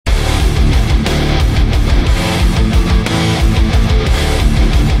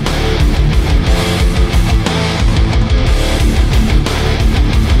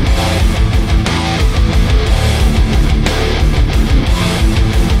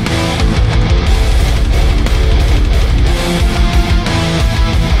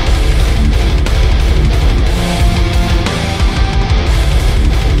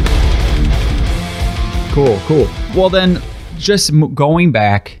Cool. Well, then, just going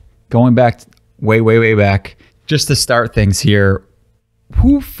back, way back, just to start things here.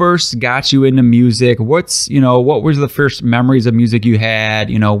 Who first got you into music? What was the first memories of music you had?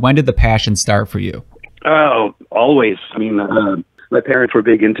 When did the passion start for you? Oh, always. I mean, my parents were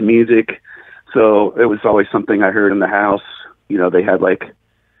big into music, so it was always something I heard in the house. They had I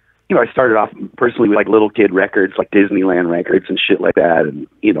started off personally with little kid records, like Disneyland records and shit like that, and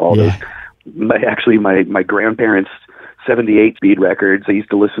all those. My grandparents' 78 speed records. I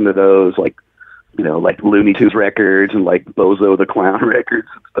used to listen to those, like Looney Tunes records and like Bozo the Clown records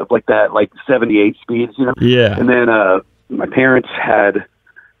and stuff like that, like 78 speeds, Yeah. And then my parents had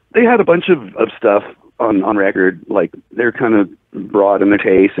a bunch of stuff on record. Like they're kind of broad in their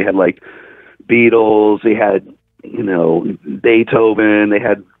taste. They had like Beatles, they had Beethoven, they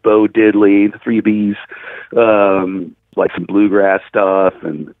had Bo Diddley, the Three Bs, like some bluegrass stuff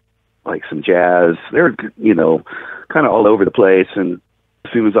and like some jazz. They were kind of all over the place. And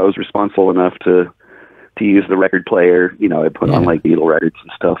as soon as I was responsible enough to use the record player, I put on like Beatle records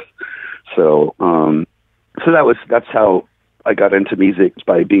and stuff. So that's how I got into music,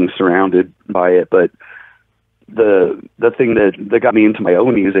 by being surrounded by it. But the thing that got me into my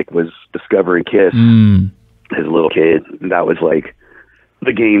own music was discovering Kiss as a little kid. And that was like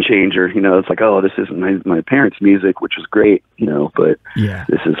the game changer. It's like, oh, this isn't my parents' music, which was great, but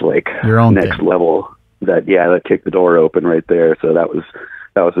this is like your own next thing. level. That kicked the door open right there. So that was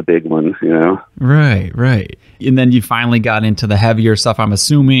a big one, Right. And then you finally got into the heavier stuff. I'm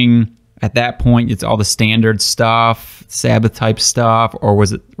assuming at that point it's all the standard stuff, Sabbath type stuff, or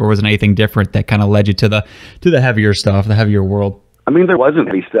was it anything different that kind of led you to the heavier stuff, the heavier world? I mean, there wasn't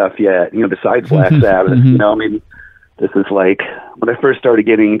any stuff yet, besides Black Sabbath. This is like when I first started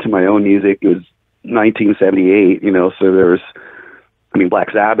getting into my own music, it was 1978. So there was,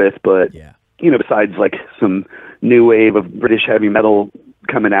 Black Sabbath, but besides like some new wave of British heavy metal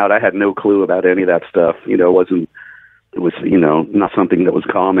coming out, I had no clue about any of that stuff. It was not something that was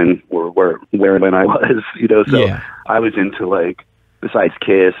common or where when I was, so I was into like, besides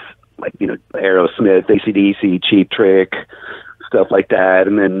Kiss, like, Aerosmith, AC/DC, Cheap Trick, stuff like that.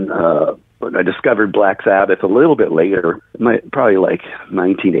 And then, when I discovered Black Sabbath a little bit later, probably like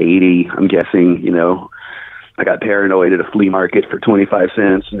 1980, I'm guessing, I got paranoid at a flea market for 25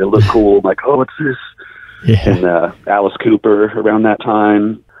 cents and it looked cool. I'm like, oh, what's this? Yeah. And Alice Cooper around that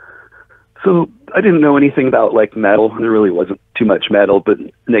time. So I didn't know anything about like metal. There really wasn't too much metal, but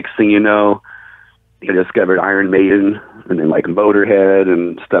next thing you know, I discovered Iron Maiden and then like Motorhead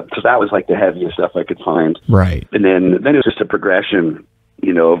and stuff. So that was like the heaviest stuff I could find. Right. And then it was just a progression,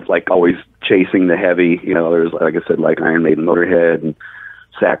 of like always chasing the heavy. There was, like I said, like Iron Maiden, Motorhead, and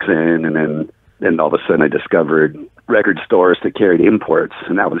Saxon, and then all of a sudden I discovered record stores that carried imports,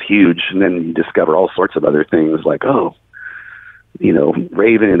 and that was huge. And then you discover all sorts of other things like,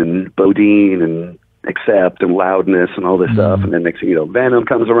 Raven and Bodine and Accept and Loudness and all this stuff. And then next thing you know, Venom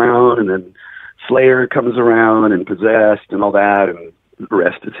comes around, and then Slayer comes around, and Possessed and all that, and the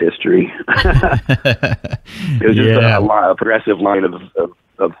rest is history. It was just a progressive line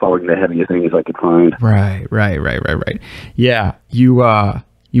of following the heaviest things I could find. Right. Yeah,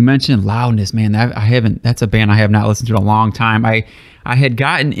 you mentioned Loudness, man. That's a band I have not listened to in a long time. I have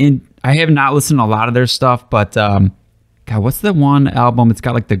not listened to a lot of their stuff, but God, what's the one album? It's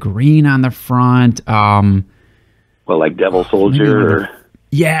got like the green on the front. Well, like Devil Soldier.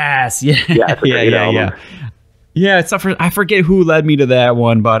 Yes. Yeah. Yeah, I forget who led me to that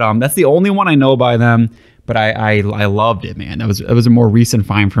one, but that's the only one I know by them. But I loved it, man. It was a more recent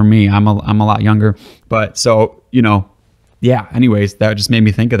find for me. I'm a lot younger, but so yeah. Anyways, that just made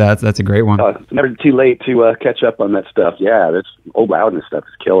me think of that. So that's a great one. It's never too late to catch up on that stuff. Yeah, that's old Loudness stuff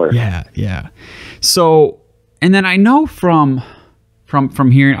is killer. Yeah. So, and then I know from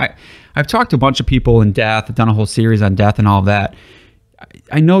hearing, I've talked to a bunch of people in Death. I've done a whole series on Death and all of that.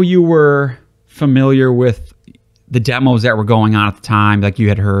 I know you were familiar with the demos that were going on at the time. Like you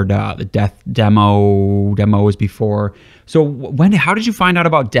had heard the Death demos before. So how did you find out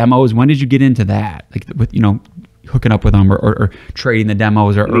about demos? When did you get into that? Like with hooking up with them or trading the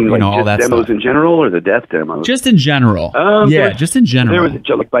demos or all that demos stuff? In general, or the Death demos? Just in general. Just in general. There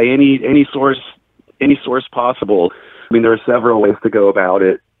was like by any source possible. There were several ways to go about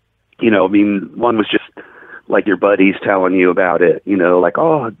it. One was just like your buddies telling you about it. Like,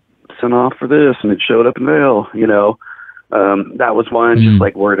 oh, sent off for this, and it showed up in the mail. That was one. Just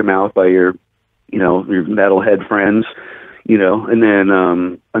like word of mouth by your metalhead friends. And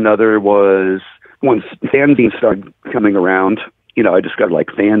then another was, once fanzines started coming around, I discovered like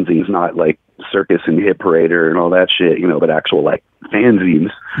fanzines, not like Circus and Hit Parader and all that shit, but actual like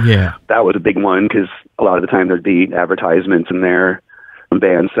fanzines. Yeah. That was a big one because a lot of the time there'd be advertisements in there,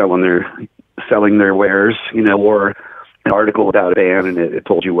 bands selling their wares, you know, or an article about a band, and it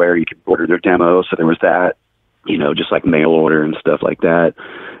told you where you could order their demos. So there was that, you know, just like mail order and stuff like that.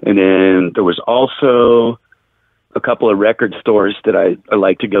 And then there was also a couple of record stores that I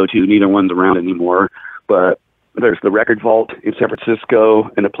like to go to. Neither one's around anymore, but there's the Record Vault in San Francisco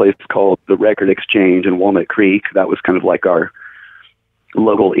and a place called the Record Exchange in Walnut Creek. That was kind of like our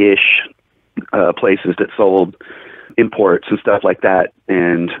local-ish places that sold imports and stuff like that.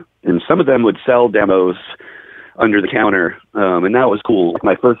 And some of them would sell demos under the counter. And that was cool.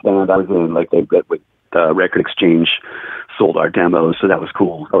 My first band I was in, like they with Record Exchange sold our demos, so that was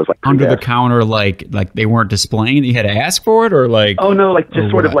cool. I was like under the counter, like they weren't displaying. You had to ask for it, or like oh no, like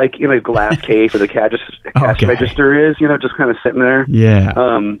just sort of like in a glass case where the cash register is, you know, just kind of sitting there. Yeah.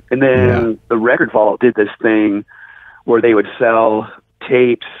 And then the Record Vault did this thing where they would sell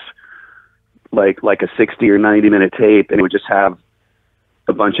tapes, like a 60 or 90 minute tape, and it would just have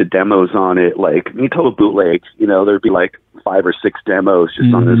a bunch of demos on it, like you told bootleg, you know, there'd be like 5 or 6 demos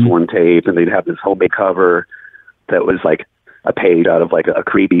just on this one tape, and they'd have this whole big cover that was like a page out of like a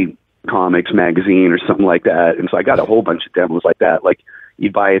creepy comics magazine or something like that. And so I got a whole bunch of demos like that. Like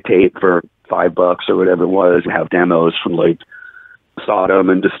you'd buy a tape for $5 or whatever it was and have demos from like Sodom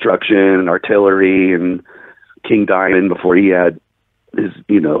and Destruction and Artillery and King Diamond before he had his,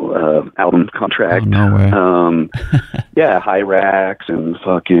 you know, album contract. Oh, no way. Yeah, Hyrax and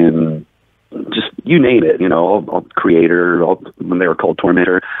fucking just you name it, you know, all Creator, when they were called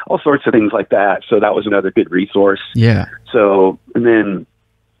Tormentor, all sorts of things like that. So that was another good resource. Yeah. So, and then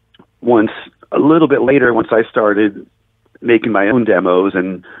a little bit later, once I started making my own demos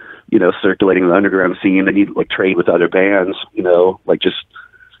and, you know, circulating the underground scene, and you'd like trade with other bands, you know, like just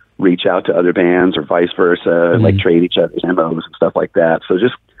reach out to other bands or vice versa, like trade each other's demos and stuff like that. So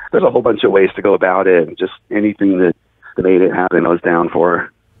just, there's a whole bunch of ways to go about it, and just anything that made it happen, I was down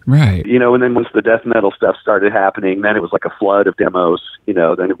for. Right. You know, and then once the death metal stuff started happening, then it was like a flood of demos, you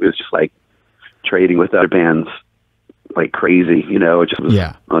know, then it was just like trading with other bands like crazy, you know, it just was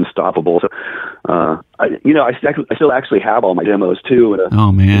unstoppable. So, I still actually have all my demos too in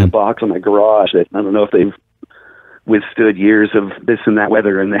a box in my garage that I don't know if they've withstood years of this and that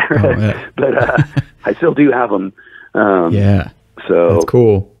weather in there, but I still do have them. So that's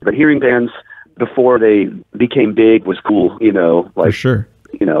cool. But hearing bands before they became big was cool, you know, like, for sure.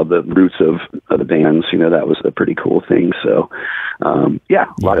 You know, the roots of the bands, you know, that was a pretty cool thing. So, a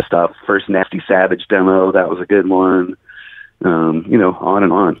lot of stuff. First Nasty Savage demo, that was a good one. You know, on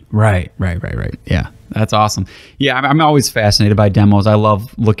and on. Right. Yeah, that's awesome. Yeah, I'm always fascinated by demos. I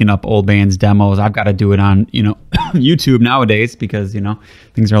love looking up old bands' demos. I've got to do it on, you know, YouTube nowadays because, you know,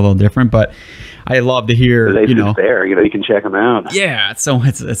 things are a little different. But I love to hear, you know, there, you know, you can check them out. Yeah, so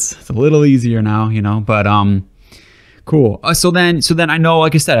it's a little easier now, you know. But cool. So then I know,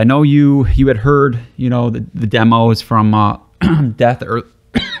 like I said, I know you had heard, you know, the demos from Death, or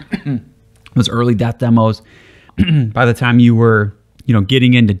those early Death demos. By the time you were, you know,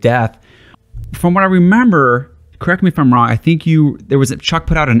 getting into Death, from what I remember, correct me if I'm wrong, I think Chuck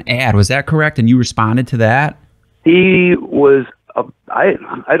put out an ad. Was that correct? And you responded to that? He was, I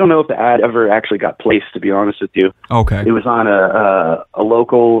don't know if the ad ever actually got placed, to be honest with you. Okay. It was on a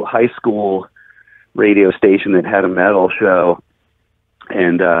local high school radio station that had a metal show.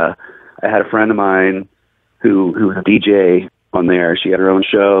 And I had a friend of mine who was a DJ on there. She had her own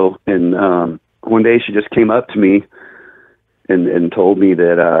show, and one day she just came up to me and told me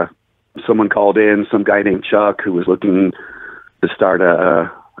that someone called in, some guy named Chuck, who was looking to start a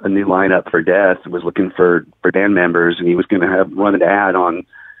new lineup for Death, was looking for band members, and he was going to run an ad on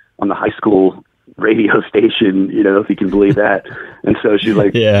the high school radio station, you know, if you can believe that. And so she's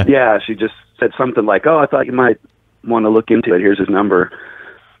like, she just said something like, "Oh, I thought you might want to look into it. Here's his number."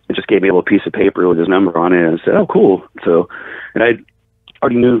 And just gave me a little piece of paper with his number on it, and I said, "Oh, cool." So, and I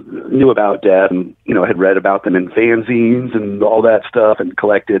already knew about Death, and, you know, had read about them in fanzines and all that stuff, and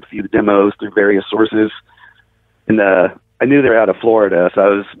collected a few demos through various sources. And I knew they were out of Florida,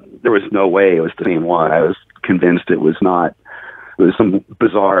 so there was no way it was the same one. I was convinced it was not. It was some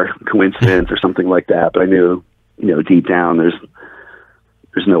bizarre coincidence or something like that. But I knew, you know, deep down, there's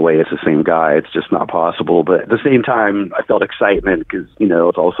no way it's the same guy. It's just not possible. But at the same time, I felt excitement because, you know,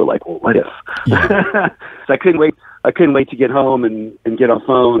 it's also like, well, what if? Yeah. So I couldn't wait to get home and get on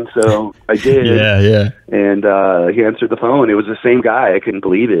phone. So I did. Yeah. And he answered the phone. It was the same guy. I couldn't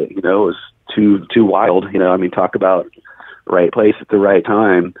believe it. You know, it was too wild. You know, I mean, talk about right place at the right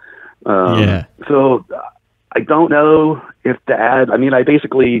time. So I don't know if the ad, I mean, I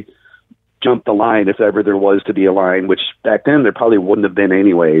basically jumped the line if ever there was to be a line, which back then there probably wouldn't have been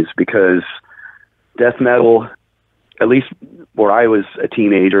anyways, because death metal, at least where I was a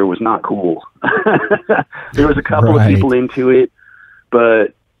teenager, was not cool. There was a couple of people into it,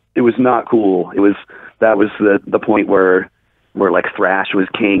 but it was not cool. That was the point where like thrash was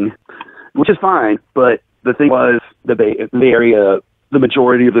king, which is fine. But the thing was, the Bay Area, the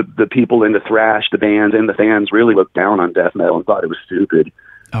majority of the people into thrash, the bands and the fans, really looked down on death metal and thought it was stupid.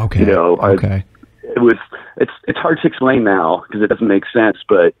 Okay. You know, okay. It's hard to explain now because it doesn't make sense,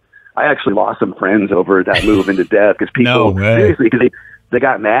 but I actually lost some friends over that move into death because people, seriously, because they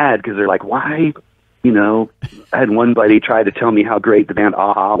got mad because they're like, why? You know, I had one buddy try to tell me how great the band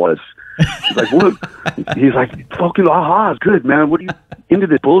Aha was. He's like, what? He's like, fucking Aha is good, man. What are you into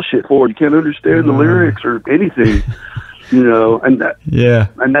this bullshit for? You can't understand the lyrics or anything. You know, and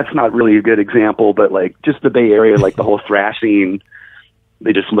that's not really a good example, but like just the Bay Area, like the whole thrash scene,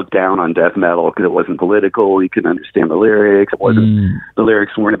 they just looked down on death metal because it wasn't political. You couldn't understand the lyrics. It wasn't, the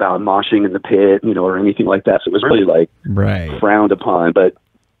lyrics weren't about moshing in the pit, you know, or anything like that. So it was really like frowned upon. But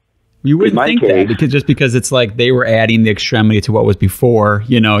you wouldn't think that because it's like they were adding the extremity to what was before.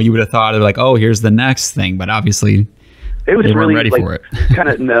 You know, you would have thought of like, oh, here's the next thing, but obviously it was they really weren't ready like, for it. Kind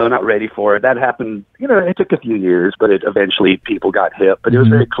of not ready for it. That happened. You know, it took a few years, but it eventually people got hip. But it was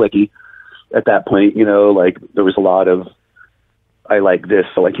very cliquey at that point. You know, like there was a lot of I like this,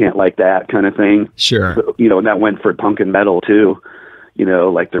 so I can't like that kind of thing. Sure. So, you know, and that went for punk and metal too. You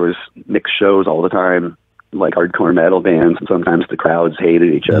know, like there was mixed shows all the time, like hardcore metal bands, and sometimes the crowds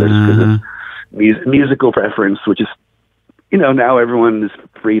hated each other because of musical preference, which is, you know, now everyone is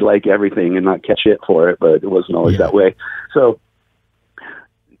free to like everything and not catch shit for it, but it wasn't always that way. So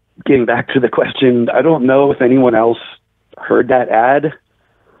getting back to the question, I don't know if anyone else heard that ad,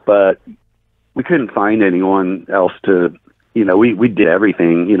 but we couldn't find anyone else to, you know, we did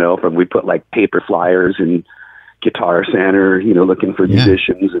everything, you know, from we put like paper flyers and Guitar Center, you know, looking for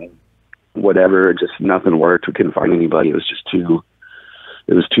musicians and whatever. Just nothing worked. We couldn't find anybody. It was just too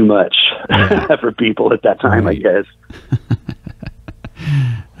much for people at that time, I guess.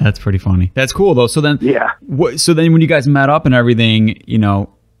 That's pretty funny. That's cool though. So then, so then when you guys met up and everything, you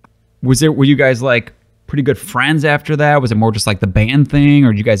know, were you guys like pretty good friends after that? Was it more just like the band thing,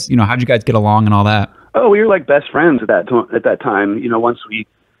 or did you guys, you know, how'd you guys get along and all that? Oh, we were like best friends at that time. You know, once we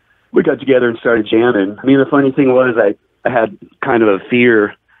got together and started jamming. I mean, the funny thing was I had kind of a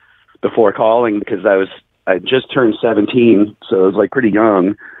fear before calling because I just turned 17, so I was like pretty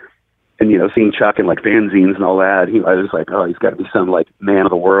young. And, you know, seeing Chuck in like fanzines and all that, I was like, oh, he's got to be some like man of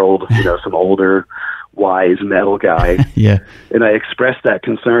the world, you know, some older, wise metal guy. And I expressed that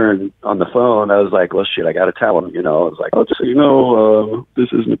concern on the phone. I was like, well, shit, I got to tell him, you know. I was like, oh, just so you know, this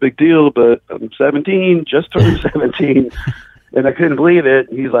isn't a big deal, but I'm 17, just turned 17. And I couldn't believe it.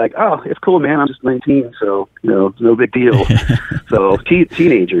 He's like, oh, it's cool, man. I'm just 19, so, you know, no big deal. So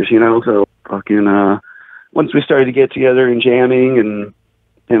teenagers, you know, so fucking, once we started to get together and jamming and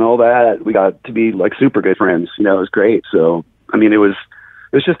all that, we got to be like super good friends. You know, it was great. So, I mean, it was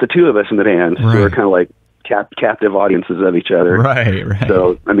just the two of us in the band. We were kind of like captive audiences of each other. Right.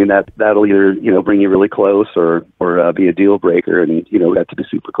 So, I mean, that'll either, you know, bring you really close or be a deal breaker. And, you know, we got to be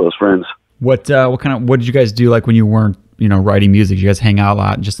super close friends. What did you guys do like when you weren't, you know, writing music? Did you guys hang out a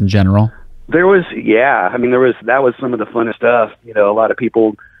lot just in general? There was, I mean, that was some of the funnest stuff. You know, a lot of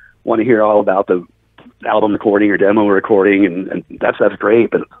people want to hear all about the album recording or demo recording, and that's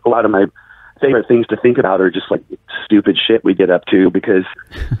great. But a lot of my favorite things to think about are just like stupid shit we get up to, because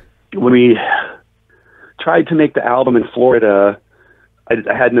when we tried to make the album in Florida, I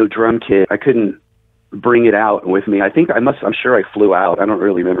had no drum kit. I couldn't bring it out with me. I'm sure I flew out. I don't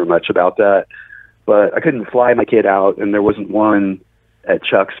really remember much about that, but I couldn't fly my kit out, and there wasn't one at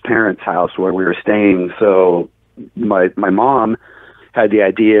Chuck's parents' house where we were staying. So my mom had the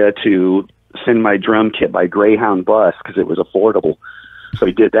idea to send my drum kit by Greyhound bus because it was affordable. So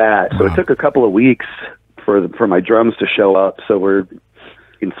we did that. So it took a couple of weeks for my drums to show up. So we're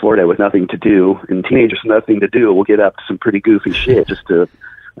in Florida with nothing to do, and teenagers with nothing to do. We'll get up to some pretty goofy shit just to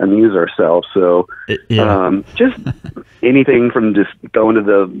amuse ourselves. So just anything from just going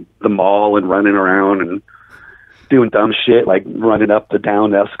to the mall and running around and doing dumb shit like running up the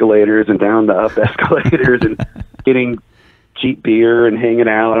down escalators and down the up escalators and getting cheap beer and hanging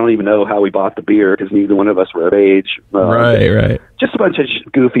out. I don't even know how we bought the beer because neither one of us were of age. Right. Just a bunch of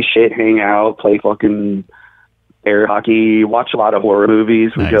goofy shit, hang out, play fucking air hockey, watch a lot of horror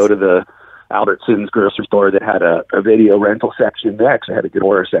movies. We go to the Albertsons grocery store that had a video rental section. They actually had a good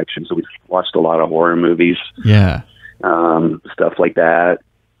horror section, so we watched a lot of horror movies. Stuff like that.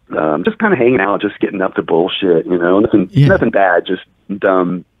 Just kind of hanging out, just getting up to bullshit, you know, nothing bad, just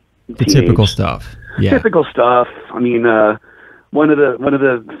dumb. The typical stuff. Typical stuff. I mean, one of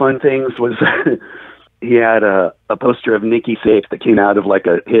the fun things was he had a poster of Nikki Sixx that came out of like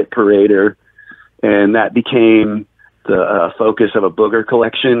a hit parader, and that became the focus of a booger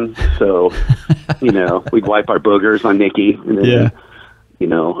collection. So, we'd wipe our boogers on Nikki, and then,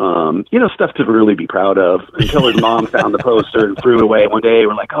 stuff to really be proud of, until his mom found the poster and threw it away one day.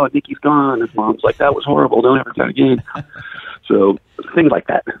 We're like, oh, Nikki's gone. His mom's like, that was horrible. Don't ever do that again. So things like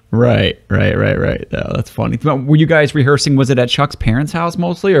that. Right. Oh, that's funny. Were you guys rehearsing? Was it at Chuck's parents' house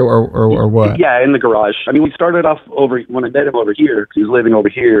mostly, or what? Yeah, in the garage. I mean, we started off when I met him over here, because he was living over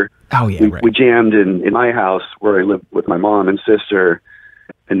here. Oh, yeah, right. We jammed in my house where I lived with my mom and sister,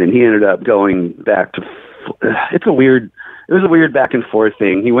 and then he ended up going back to. It was a weird back and forth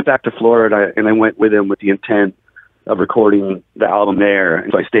thing. He went back to Florida, and I went with him with the intent of recording the album there.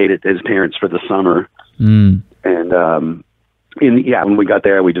 And so I stayed at his parents for the summer. And when we got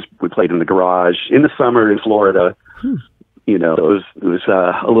there, we played in the garage in the summer in Florida. It was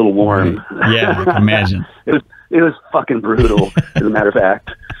a little warm. Right. Yeah, I can imagine. It was fucking brutal, as a matter of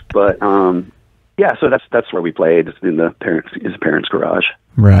fact. But so that's where we played, in his parents' garage.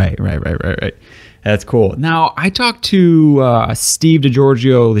 Right. That's cool. Now, I talked to Steve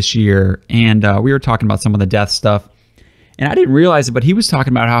DiGiorgio this year, and we were talking about some of the Death stuff. And I didn't realize it, but he was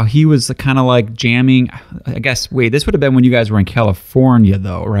talking about how he was kind of like jamming. I guess, this would have been when you guys were in California,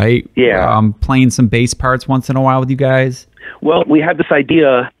 though, right? Yeah. Playing some bass parts once in a while with you guys. Well, we had this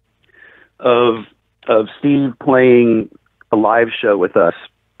idea of Steve playing a live show with us.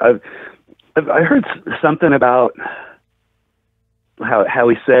 I heard something about how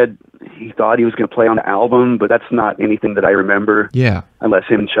he said he thought he was going to play on the album, but that's not anything that I remember. Yeah. Unless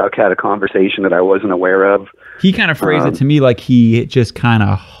him and Chuck had a conversation that I wasn't aware of. He kind of phrased it to me like he just kind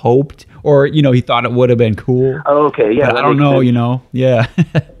of hoped, or, he thought it would have been cool. Oh, okay. Yeah. But I don't know, Yeah.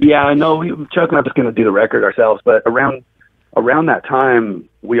 Yeah, I know. Chuck and I were just going to do the record ourselves, but around that time,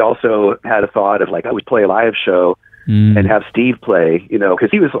 we also had a thought of like, I would play a live show and have Steve play, because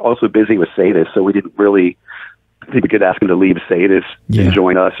he was also busy with Sadist, so we didn't really think we could ask him to leave Sadist and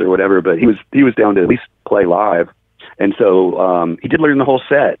join us or whatever, but he was down to at least play live. And so he did learn the whole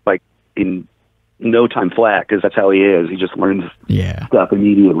set, like in no time flat, because that's how he is. He just learns stuff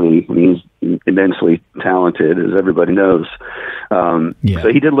immediately. I mean, he's immensely talented, as everybody knows. So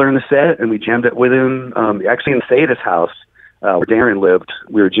he did learn the set, and we jammed it with him. Actually, in Sadist's house, where Darren lived,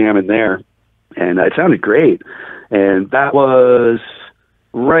 we were jamming there, and it sounded great. And that was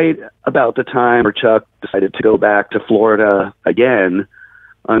right about the time where Chuck decided to go back to Florida again,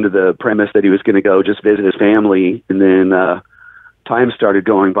 under the premise that he was going to go just visit his family. And then time started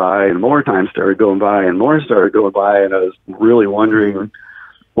going by, and more time started going by, and more started going by, and I was really wondering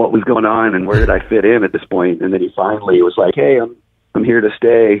what was going on and where did I fit in at this point. And then he finally was like, hey, I'm here to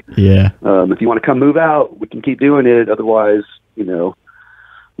stay. Yeah. If you want to come move out, we can keep doing it. Otherwise,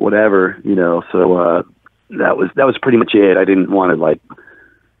 whatever, so that was pretty much it. I didn't want to like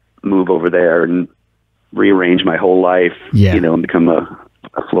move over there and rearrange my whole life, and become a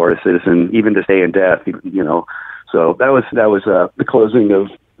Florida citizen, even to stay in Death, So that was the closing of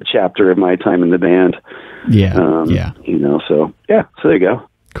a chapter of my time in the band. So there you go.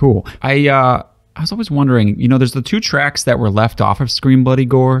 Cool. I was always wondering, there's the 2 tracks that were left off of Scream Bloody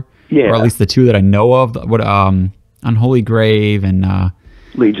Gore, or at least the 2 that I know of. What Unholy Grave and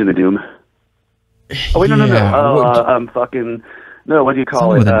Legion of Doom. Oh wait, no. No, what do you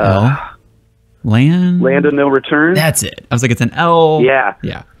call it? With an L? Land of No Return. That's it. I was like, it's an L. Yeah.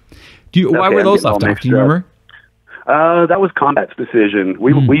 Why were those left off? Do you remember? That was Combat's decision.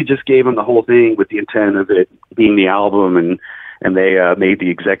 We just gave them the whole thing with the intent of it being the album, and they made the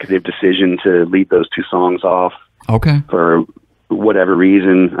executive decision to leave those 2 songs off. Okay. For whatever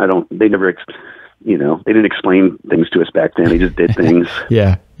reason, they never, they didn't explain things to us back then. They just did things.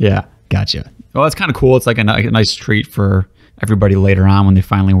 Yeah. Gotcha. Well, that's kind of cool. It's like a nice treat for everybody later on when they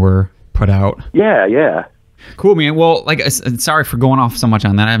finally were put out. Yeah. Cool, man. Well, sorry for going off so much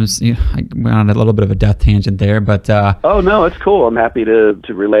on that. I went on a little bit of a Death tangent there, but oh no, it's cool. I'm happy to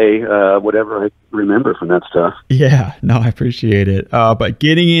relay whatever I remember from that stuff. Yeah, no, I appreciate it. But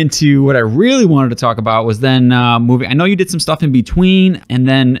getting into what I really wanted to talk about was then moving. I know you did some stuff in between, and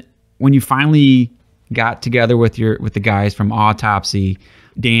then when you finally got together with the guys from Autopsy,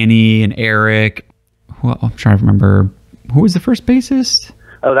 Danny and Eric. Well, I'm trying to remember who was the first bassist.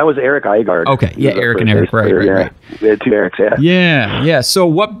 Oh, that was Eric Eigard. Okay, yeah, Eric and Eric, right. We had 2 Erics, yeah. So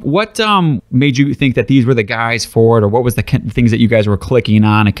what made you think that these were the guys for it, or what was the things that you guys were clicking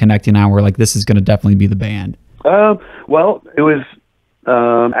on and connecting on where like, this is going to definitely be the band? Well, it was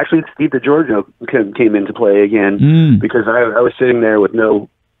actually Steve DiGiorgio came into play again, because I was sitting there with no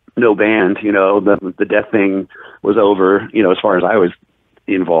no band, you know, the death thing was over, you know, as far as I was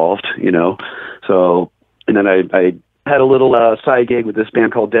involved, you know. So, and then I had a little side gig with this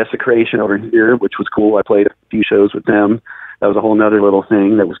band called Desecration over here, which was cool. I played a few shows with them. That was a whole nother little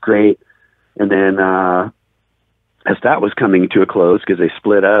thing that was great. And then as that was coming to a close, because they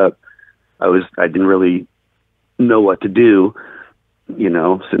split up, I didn't really know what to do, you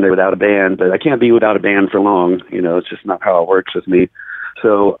know, sitting there without a band. But I can't be without a band for long, you know. It's just not how it works with me.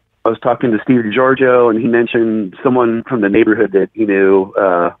 So I was talking to Steve DiGiorgio, and he mentioned someone from the neighborhood that he knew,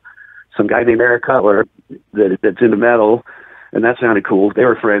 some guy named Eric Cutler that's into metal, and that sounded cool. They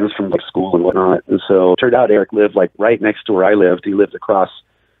were friends from like school and whatnot, and so it turned out Eric lived like right next to where I lived. He lived across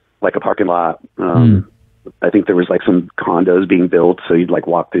like a parking lot. I think there was like some condos being built, so you'd like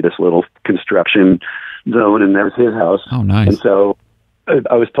walk through this little construction zone, and there was his house. Oh, nice. And so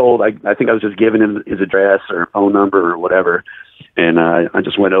I was told, I think I was just given him his address or phone number or whatever, and I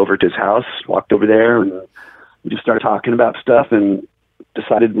just went over to his house, walked over there, and we just started talking about stuff and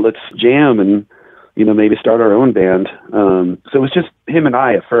decided let's jam and, you know, maybe start our own band. So it was just him and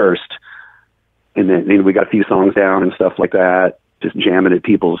I at first, and then, you know, we got a few songs down and stuff like that, just jamming at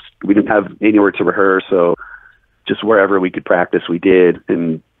people's. We didn't have anywhere to rehearse, so just wherever we could practice, we did.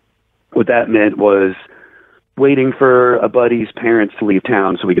 And what that meant was waiting for a buddy's parents to leave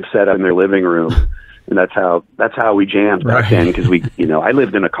town so we could set up in their living room. And that's how we jammed back then, because we, you know, I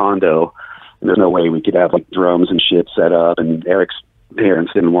lived in a condo, and there's no way we could have like drums and shit set up. And Eric's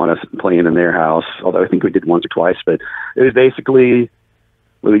parents didn't want us playing in their house, although I think we did once or twice. But it was basically,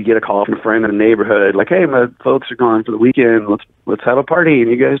 we would get a call from a friend in the neighborhood, like, "Hey, my folks are gone for the weekend. Let's have a party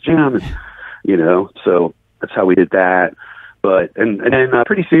and you guys jam." And, you know, so that's how we did that. But and then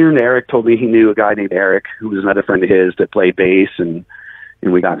pretty soon, Eric told me he knew a guy named Eric, who was another friend of his that played bass, and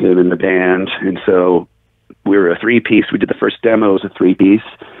we got him in the band. And so we were a 3-piece. We did the first demo as a 3-piece,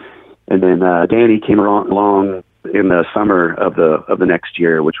 and then Danny came along in the summer of the next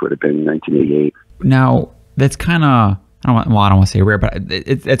year, which would have been 1988. Now that's kind of, I don't want to say rare, but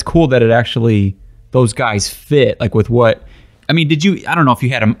it's cool that it actually, those guys fit like with what. I mean, did you? I don't know if you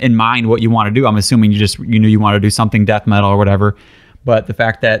had in mind what you want to do. I'm assuming you knew you wanted to do something death metal or whatever. But the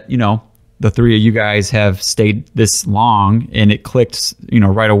fact that, you know, the three of you guys have stayed this long and it clicked, you know,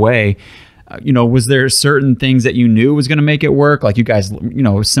 right away. You know, was there certain things that you knew was going to make it work? Like you guys, you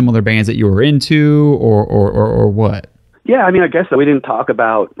know, similar bands that you were into, or what? Yeah, I mean, I guess that we didn't talk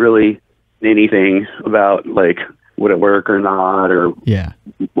about really anything about like would it work or not, or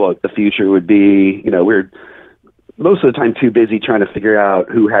what the future would be. You know, we're most of the time too busy trying to figure out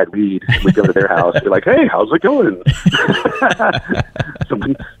who had weed. We'd go to their house. We're like, "Hey, how's it going?"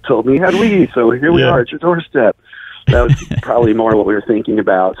 Someone told me he had weed, so here we are at your doorstep. That was probably more what we were thinking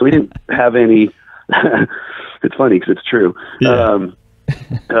about. So we didn't have any. It's funny because it's true.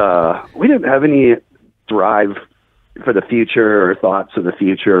 We didn't have any drive for the future or thoughts of the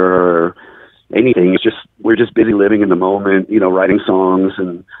future or anything. It's just we're just busy living in the moment. You know, writing songs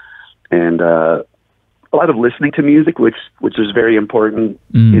and a lot of listening to music, which is very important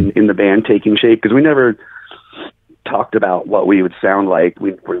in the band taking shape, because we never talked about what we would sound like.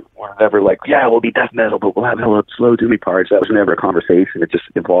 We were never like, yeah, we'll be death metal, but we'll have hella slow doomy parts. That was never a conversation. It just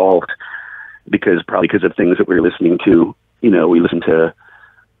evolved probably because of things that we were listening to. You know, we listened to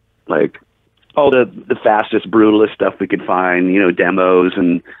like all the fastest, brutalist stuff we could find, you know, demos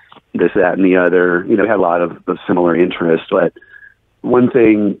and this, that, and the other. You know, we had a lot of similar interests. But one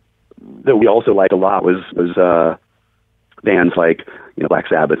thing that we also liked a lot was bands like, you know, Black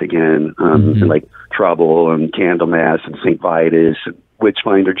Sabbath again, and like Trouble and Candlemass and St. Vitus and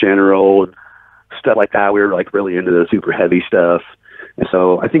Witchfinder General and stuff like that. We were like really into the super heavy stuff. And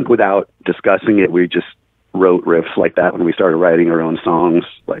so I think without discussing it, we just wrote riffs like that when we started writing our own songs,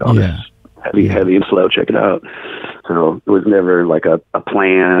 like, oh, this is heavy and slow, check it out. So it was never like a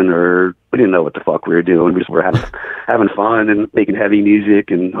plan, or we didn't know what the fuck we were doing. We just were having fun and making heavy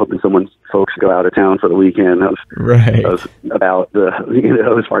music and hoping folks go out of town for the weekend. That was about the, you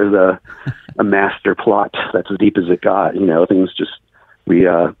know, as far as a master plot, that's as deep as it got. You know, things just, we,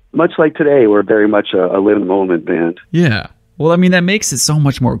 much like today, we're very much a live in the moment band. Yeah. Well, I mean, that makes it so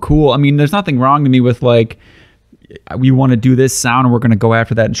much more cool. I mean, there's nothing wrong to me with like, we want to do this sound and we're going to go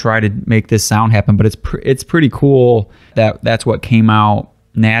after that and try to make this sound happen. But it's pretty cool that that's what came out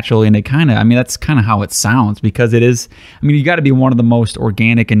naturally. And it kind of, I mean, that's kind of how it sounds, because it is, I mean, you got to be one of the most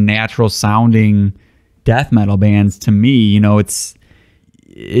organic and natural sounding death metal bands to me. You know,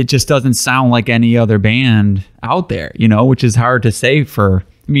 it just doesn't sound like any other band out there, you know, which is hard to say for,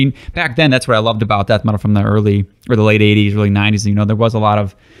 I mean, back then, that's what I loved about death metal from the early or the late 80s, early 90s. You know, there was a lot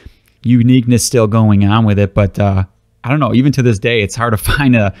of uniqueness still going on with it, but I don't know, even to this day, it's hard to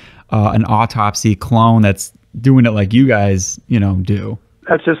find an Autopsy clone that's doing it like you guys, do.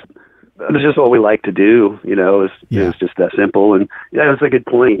 That's just what we like to do, it's just that simple. And yeah, that's a good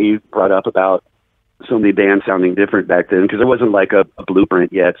point you brought up about so many bands sounding different back then, because there wasn't like a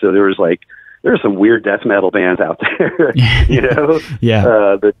blueprint yet. So there were some weird death metal bands out there,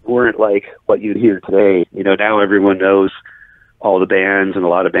 that weren't like what you'd hear today. Now everyone knows all the bands, and a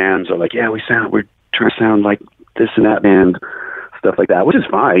lot of bands are like, we're trying to sound like this and that band, stuff like that, which is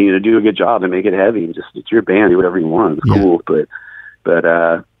fine. Do a good job and make it heavy. And it's your band, do whatever you want. It's cool, but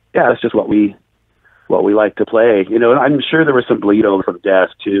it's just what we like to play. And I'm sure there was some bleed over from Death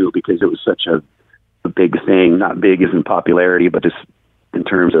too, because it was such a big thing. Not big as in popularity, but just in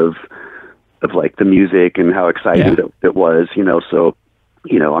terms of like the music and how exciting it was. So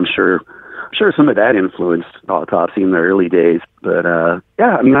I'm sure some of that influenced Autopsy in the early days. But I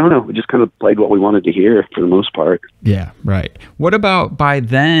don't know. We just kind of played what we wanted to hear for the most part. Yeah, right. What about by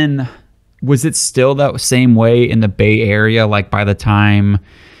then? Was it still that same way in the Bay Area? Like by the time,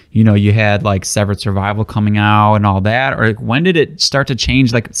 you had like Severed Survival coming out and all that? Or when did it start to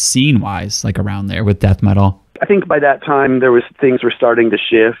change, like scene-wise, like around there with death metal? I think by that time things were starting to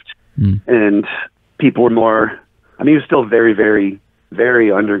shift, and people were more. I mean, it was still very, very,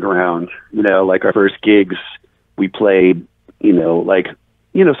 very underground. Like our first gigs, we played.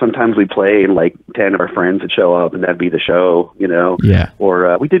 Sometimes we play and like 10 of our friends would show up and that'd be the show.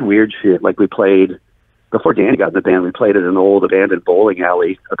 Or we did weird shit. Like we played before Danny got in the band. We played at an old abandoned bowling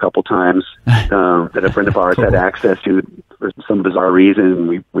alley a couple times that a friend of ours had access to for some bizarre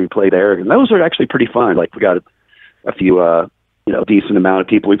reason. We played there, and those are actually pretty fun. Like we got a few, decent amount of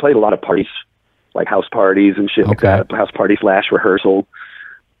people. We played a lot of parties, like house parties and shit like that. House party / rehearsal.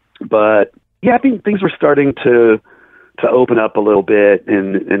 But yeah, I think things were starting to open up a little bit,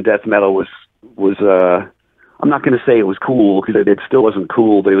 and death metal was I'm not going to say it was cool, because it still wasn't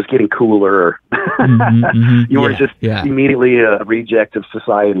cool, but it was getting cooler. You weren't just immediately a reject of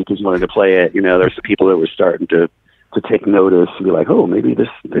society because you wanted to play it. There's some people that were starting to take notice and be like, oh, maybe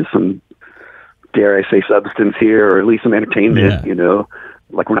there's some, dare I say, substance here, or at least some entertainment.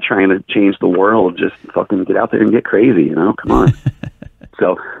 Like we're not trying to change the world, just fucking get out there and get crazy. Come on.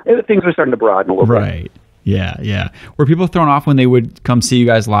 So things were starting to broaden a little bit. Right. Yeah. Were people thrown off when they would come see you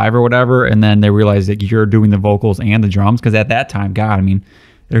guys live or whatever, and then they realized that you're doing the vocals and the drums? Because at that time, God, I mean,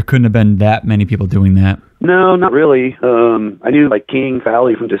 there couldn't have been that many people doing that. No, not really. I knew like King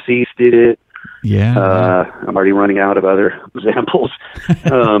Fowley from Deceased did it. Yeah. I'm already running out of other examples.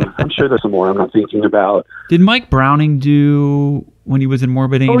 I'm sure there's some more I'm not thinking about. Did Mike Browning do when he was in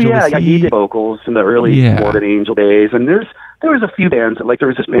Morbid Angel? Oh yeah, he did vocals in the early Morbid Angel days. And there was a few bands, like there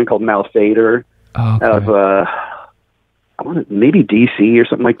was this band called Malfader. Out of maybe DC or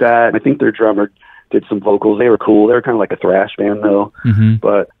something like that. I think their drummer did some vocals. They were cool. They were kind of like a thrash band though.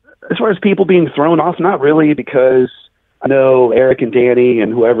 But as far as people being thrown off, not really, because I know Eric and Danny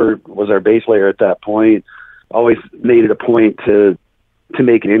and whoever was our bass player at that point always made it a point to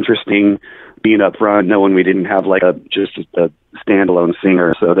make it interesting, being up front, knowing we didn't have like just a standalone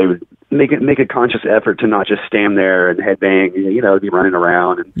singer. So they would make a conscious effort to not just stand there and headbang, be running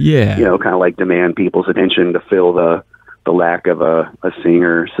around and, kind of like demand people's attention to fill the lack of a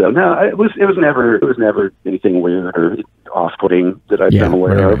singer. So no, it was never anything weird or off-putting that I've been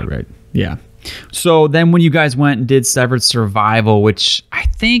aware of. Right. Yeah. So then when you guys went and did Severed Survival, which I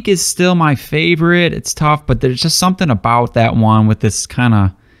think is still my favorite, it's tough, but there's just something about that one with this kind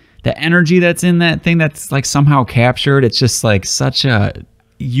of the energy that's in that thing that's like somehow captured. It's just like such a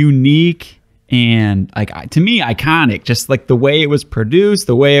unique and like to me iconic, just like the way it was produced,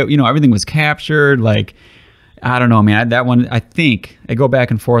 the way everything was captured. Like I don't know, man. That one, I think I go back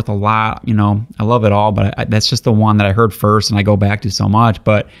and forth a lot. I love it all, but that's just the one that I heard first and I go back to so much.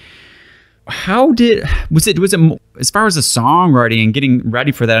 But was it as far as the songwriting and getting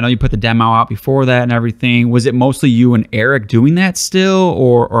ready for that? I know you put the demo out before that and everything. Was it mostly you and Eric doing that still,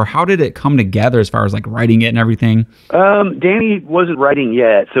 or how did it come together as far as like writing it and everything? Danny wasn't writing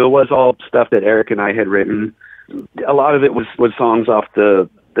yet, so it was all stuff that Eric and I had written. A lot of it was songs off the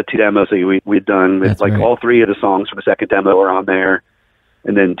two demos that we'd done. That's like right. All three of the songs from the second demo were on there,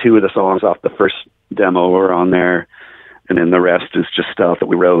 and then two of the songs off the first demo were on there. And then the rest is just stuff that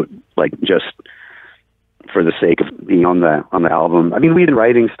we wrote, like just for the sake of being on the album. I mean, we'd been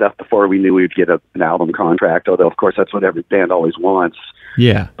writing stuff before we knew we'd get an album contract, although of course that's what every band always wants.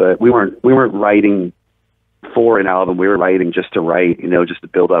 Yeah. But we weren't writing for an album. We were writing just to write, just to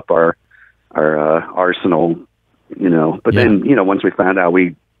build up our arsenal, But then, once we found out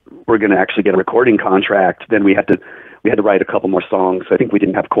we were going to actually get a recording contract, then we had to write a couple more songs. I think we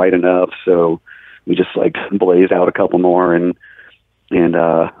didn't have quite enough, so we just like blazed out a couple more and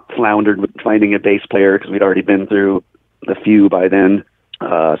floundered with finding a bass player because we'd already been through a few by then.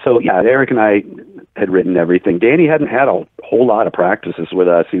 So yeah, Eric and I had written everything. Danny hadn't had a whole lot of practices with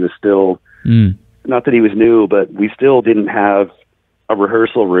us. He was still, not that he was new, but we still didn't have a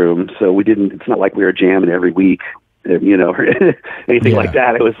rehearsal room. So it's not like we were jamming every week, you know, or anything like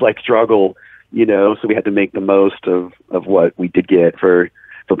that. It was like struggle, you know, so we had to make the most of what we did get for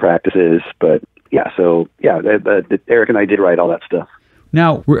practices. But yeah, so yeah, Eric and I did write all that stuff.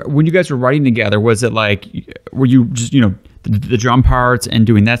 Now, when you guys were writing together, was it like, were you just, you know, the drum parts and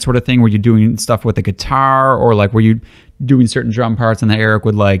doing that sort of thing? Were you doing stuff with the guitar, or like, were you doing certain drum parts and then Eric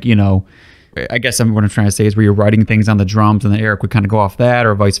would like, you know, I guess what I'm trying to say is, were you writing things on the drums and then Eric would kind of go off that,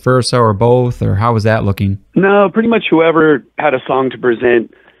 or vice versa, or both, or how was that looking? No, pretty much whoever had a song to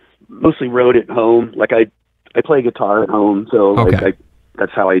present mostly wrote it at home. Like I play guitar at home, so like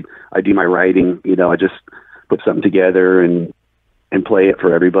that's how I do my writing. You know, I just put something together and play it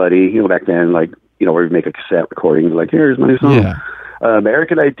for everybody. You know, back then, like, you know, where we make a cassette recording, like, here's my new song. Yeah.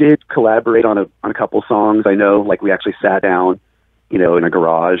 Eric and I did collaborate on a couple songs. I know, like, we actually sat down, you know, in a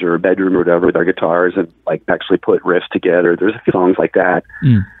garage or a bedroom or whatever with our guitars and like actually put riffs together. There's a few songs like that.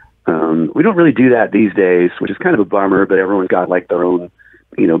 We don't really do that these days, which is kind of a bummer, but everyone's got like their own,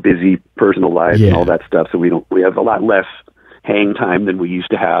 you know, busy personal lives and all that stuff. So we have a lot less hang time than we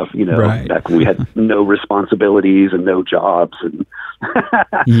used to have, you know, back when we had no responsibilities and no jobs, and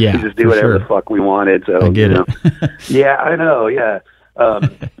we just do whatever the fuck we wanted. So I get it. Yeah, I know. Yeah.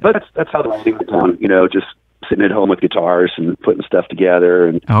 But that's how the writing went down, you know, just sitting at home with guitars and putting stuff together.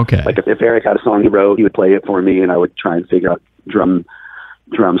 And like if Eric had a song he wrote, he would play it for me and I would try and figure out drum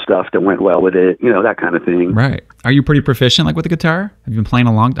stuff that went well with it, you know, that kind of thing. Right. Are you pretty proficient like with the guitar? Have you been playing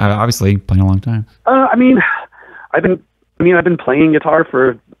obviously playing a long time? I've been playing guitar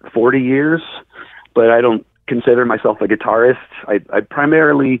for 40 years, but I don't consider myself a guitarist. I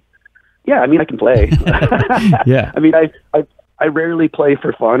primarily, I can play. Yeah. I mean, I rarely play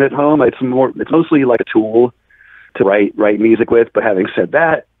for fun at home. It's mostly like a tool to write music with. But having said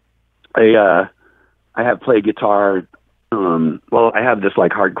that, I have played guitar. I have this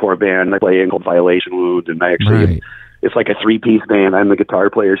like hardcore band I play in called Violation Wound, and I actually it's like a 3-piece band. I'm the guitar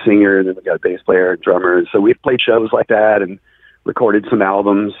player, singer, and then we got a bass player and drummer. And so we've played shows like that and recorded some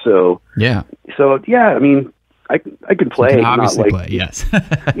albums. So I mean, I can play. You can obviously play, yes.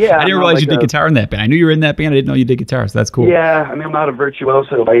 Yeah, I didn't realize you did guitar in that band. I knew you were in that band. I didn't know you did guitar. So that's cool. Yeah, I mean, I'm not a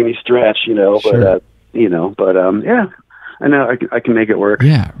virtuoso by any stretch, you know, but I know I can make it work.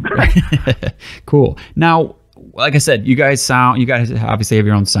 Yeah, cool. Now, like I said, you guys obviously have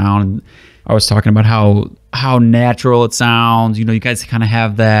your own sound. And I was talking about how natural it sounds. You know, you guys kind of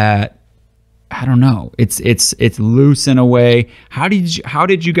have that. I don't know. It's loose in a way. How did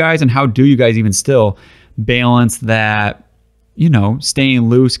you guys, and how do you guys even still balance that? You know, staying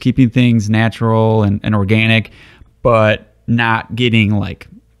loose, keeping things natural and organic, but not getting like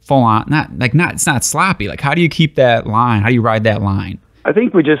full on. It's not sloppy. Like, how do you keep that line? How do you ride that line? I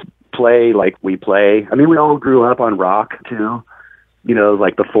think we just play like we play. I mean, we all grew up on rock too. You know,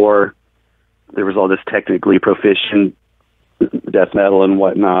 like before there was all this technically proficient death metal and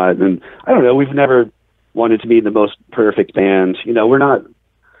whatnot. And I don't know, we've never wanted to be the most perfect band. You know, we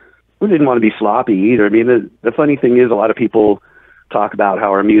didn't want to be sloppy either. I mean, the funny thing is a lot of people talk about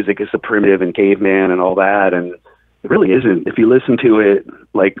how our music is so primitive and caveman and all that. And it really isn't. If you listen to it,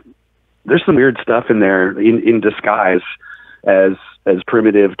 like there's some weird stuff in there in disguise as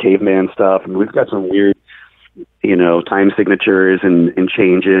primitive caveman stuff. And we've got some weird, you know, time signatures and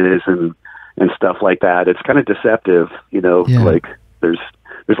changes and stuff like that. It's kind of deceptive, you know, like there's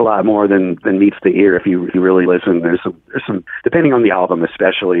a lot more than meets the ear if you really listen. There's some, depending on the album,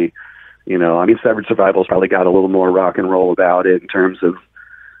 especially, you know, I mean, Severed Survival's probably got a little more rock and roll about it in terms of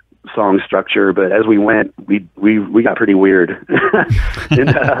song structure, but as we went, we got pretty weird.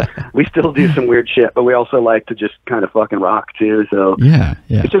 And we still do some weird shit, but we also like to just kind of fucking rock too. So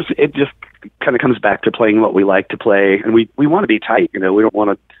it just kind of comes back to playing what we like to play, and we want to be tight, you know. We don't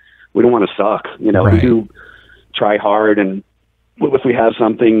want to suck, you know. We do try hard, and if we have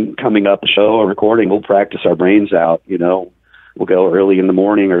something coming up, a show or recording, we'll practice our brains out, you know. We'll go early in the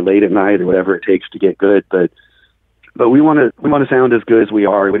morning or late at night or whatever it takes to get good, but we want to sound as good as we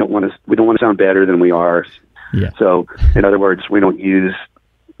are. We don't want to sound better than we are. Yeah. So in other words, we don't use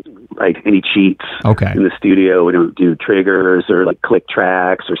like any cheats in the studio. We don't do triggers or like click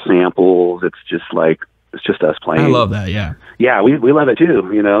tracks or samples. It's just us playing. I love that. Yeah. Yeah. We love it too,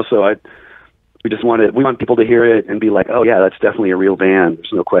 you know, so we want people to hear it and be like, oh yeah, that's definitely a real band.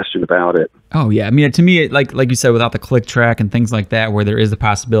 There's no question about it. Oh yeah. I mean, to me, like you said, without the click track and things like that, where there is the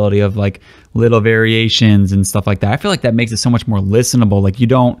possibility of like little variations and stuff like that, I feel like that makes it so much more listenable. Like you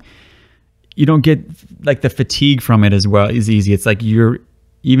don't get like the fatigue from it as well as easy. It's like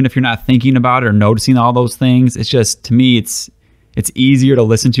even if you're not thinking about it or noticing all those things, it's just, to me, it's easier to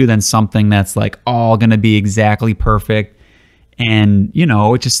listen to than something that's like all going to be exactly perfect. And,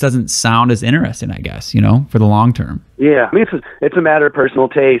 it just doesn't sound as interesting, I guess, for the long term. Yeah. I mean, it's a matter of personal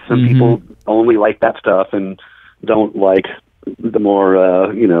taste. Some people only like that stuff and don't like the more,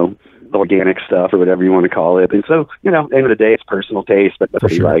 the organic stuff or whatever you want to call it. And so, at the end of the day, it's personal taste, but that's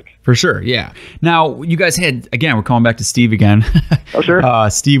what you like. For sure. Yeah. Now, you guys had, again, we're calling back to Steve again. Oh, sure.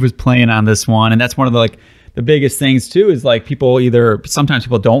 Steve was playing on this one. And that's one of the biggest things too, is like sometimes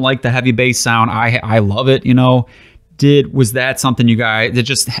people don't like the heavy bass sound. I love it, Was that something you guys, did it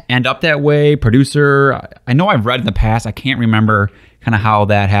just end up that way? Producer, I know I've read in the past, I can't remember kind of how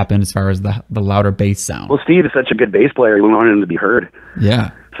that happened as far as the louder bass sound. Well, Steve is such a good bass player, we wanted him to be heard.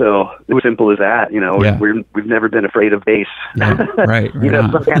 Yeah. So it was simple as that, Yeah. We've never been afraid of bass. Yeah, right.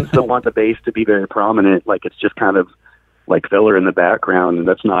 Some bands don't want the bass to be very prominent, like it's just kind of like filler in the background, and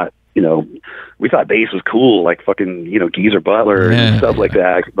that's not, we thought bass was cool, like fucking, Geezer Butler and stuff like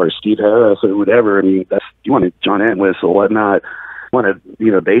that, or Steve Harris or whatever. I mean, you wanted John Entwistle, whatnot.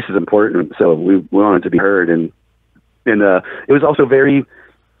 Bass is important, so we wanted to be heard, and it was also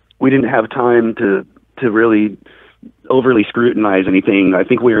we didn't have time to really overly scrutinize anything. I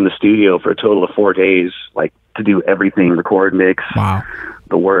think we were in the studio for a total of 4 days, like to do everything, record, mix,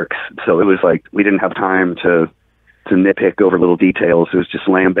 the works. So it was like we didn't have time to nitpick over little details. It was just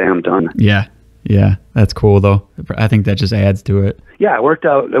slam bam done. Yeah That's cool though. I think that just adds to it. Yeah, it worked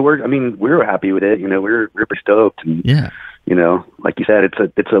out. I mean, we were happy with it. We were pretty stoked, and like you said,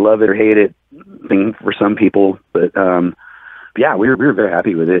 it's a love it or hate it thing for some people, but yeah, we were very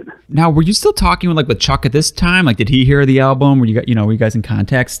happy with it. Now, were you still talking with Chuck at this time? Like, did he hear the album? Were you guys in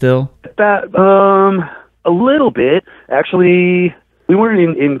contact still? That a little bit, actually. We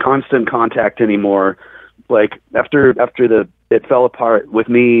weren't in constant contact anymore. Like after it fell apart with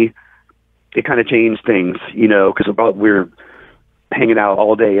me, it kind of changed things, because we were hanging out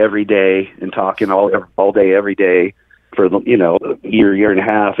all day, every day, and talking all day, every day for a year and a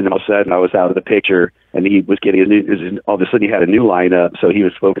half, and all of a sudden I was out of the picture, and he was getting all of a sudden he had a new lineup, so he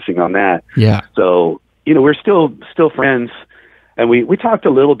was focusing on that. Yeah. So we're still friends, and we talked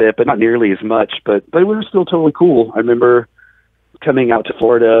a little bit, but not nearly as much. But we were still totally cool. I remember coming out to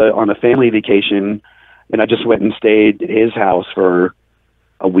Florida on a family vacation, and I just went and stayed at his house for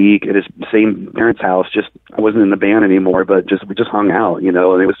a week at his same parents' house. Just, I wasn't in the band anymore, but we just hung out, and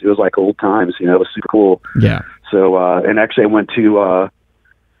it was like old times, it was super cool. Yeah. So, and actually I went to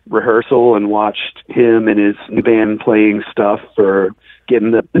rehearsal and watched him and his new band playing stuff for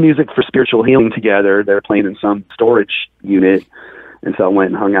getting the music for Spiritual Healing together. They're playing in some storage unit. And so I went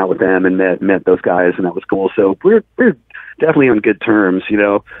and hung out with them and met those guys, and that was cool. So we're definitely on good terms,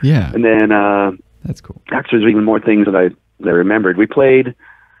 Yeah. And then, that's cool. Actually, there's even more things that I remembered.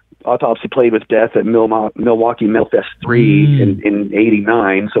 Autopsy played with Death at Milwaukee Melfest 3 in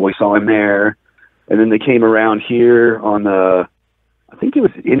 89, so we saw him there. And then they came around here on I think it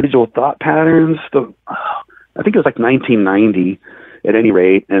was Individual Thought Patterns. I think it was like 1990 at any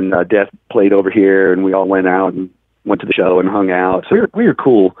rate, and Death played over here, and we all went out and went to the show and hung out. So we were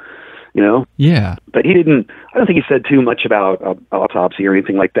cool. Yeah. But I don't think he said too much about Autopsy or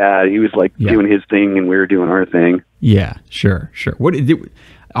anything like that. He was doing his thing and we were doing our thing. Yeah, sure.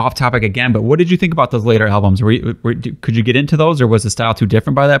 Off topic again, but what did you think about those later albums? Could you get into those, or was the style too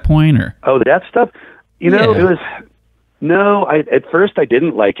different by that point? Or the Death stuff? It was, no, at first I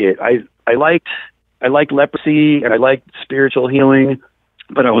didn't like it. I liked Leprosy and I liked Spiritual Healing,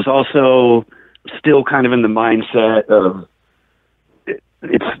 but I was also still kind of in the mindset of,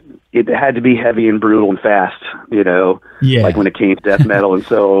 it had to be heavy and brutal and fast, like when it came to death metal. And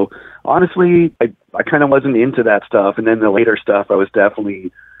so honestly, I kind of wasn't into that stuff. And then the later stuff I was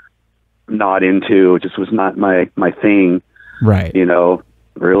definitely not into. It just was not my thing. Right.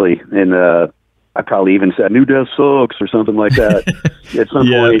 Really. And I probably even said New Death sucks or something like that at some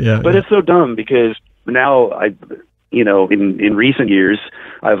point. Yeah, but it's so dumb because now in recent years,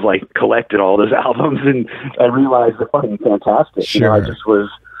 I've collected all those albums, and I realized they're fucking fantastic. Sure. I just was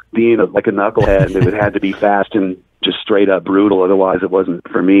being like a knucklehead, and it had to be fast and just straight up brutal. Otherwise, it wasn't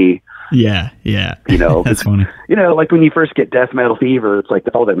for me. Yeah, yeah. You know, that's funny. You know, like when you first get death metal fever, it's like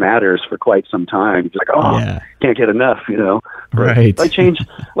that's all that matters for quite some time. It's like, oh, Yeah. can't get enough, you know. But Right. I changed,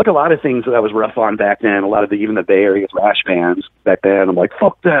 like a lot of things that I was rough on back then, a lot of even the Bay Area thrash bands back then, I'm like,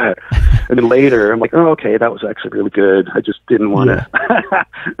 fuck that. And then later, I'm like, oh, okay, that was actually really good. I just didn't want to,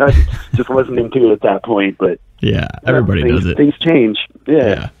 I just wasn't into it at that point. But yeah, everybody does it. Things change.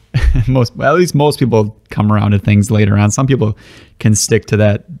 Yeah. At least most people come around to things later on. Some people can stick to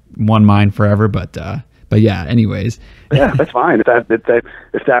that one mind forever, but yeah. Anyways, yeah, that's fine.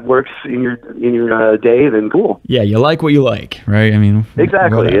 If that works in your day, then cool. Yeah, you like what you like, right? I mean,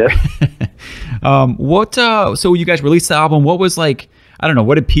 exactly. Yeah. So you guys released the album. What was like? I don't know.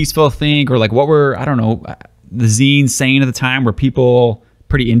 What did Peaceville think, or like what were the zines saying at the time? Were people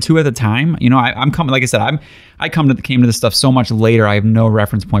pretty into it at the time? You know, I'm coming. Like I said, came to this stuff so much later. I have no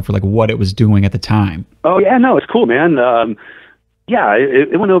reference point for like what it was doing at the time. Oh yeah, no, it's cool, man. Yeah,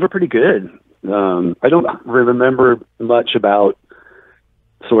 it went over pretty good. I don't remember much about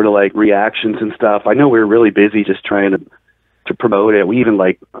sort of like reactions and stuff. I know we were really busy just trying to promote it. We even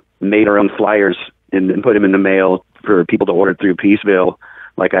like made our own flyers and put them in the mail for people to order through Peaceville.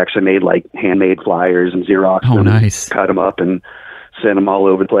 Like actually made like handmade flyers and Xerox them, nice. Cut them up and sent them all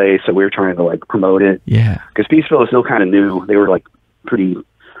over the place. So we were trying to like promote it. Yeah. Because Peaceville is still kind of new. They were like pretty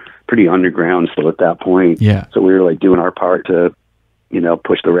underground still at that point. Yeah. So we were like doing our part to, you know,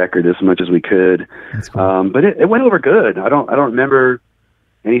 push the record as much as we could. That's cool. But it went over good. I don't remember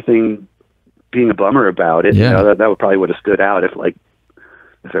anything being a bummer about it. Yeah. You know, that would probably would have stood out if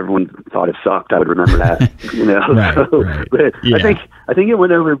everyone thought it sucked. I would remember that. You know. Right. But Yeah. I think it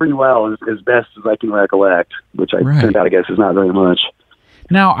went over pretty well as best as I can recollect, which turned out I guess is not very much.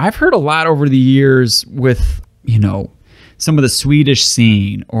 Now I've heard a lot over the years with, you know, some of the Swedish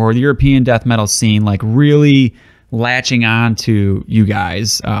scene or the European death metal scene, like really latching on to you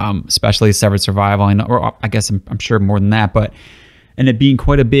guys, especially Severed Survival, or I guess I'm sure more than that, and it being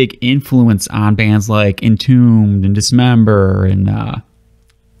quite a big influence on bands like Entombed and Dismember and oh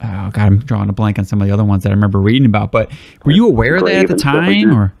God, I'm drawing a blank on some of the other ones that I remember reading about. But were you aware of that at the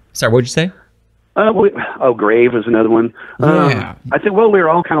time, or sorry, what'd you say? Grave was another one. Yeah. I think, we were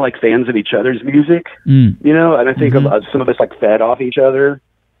all kind of like fans of each other's music, you know, and I think some of us like fed off each other.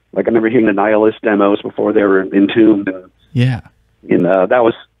 Like I remember hearing the Nihilist demos before they were Entombed. And that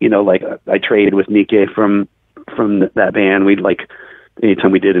was, you know, like I traded with Nike from that band. We'd like,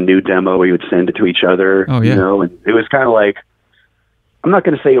 anytime we did a new demo, we would send it to each other, you know, and it was kind of like, I'm not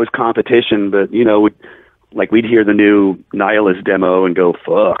going to say it was competition, but, you know, we'd hear the new Nihilist demo and go,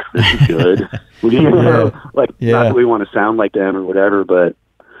 fuck, this is good. You know, like, not that we want to sound like them or whatever, but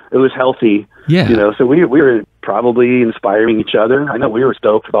it was healthy. Yeah. You know, so we were probably inspiring each other. I know we were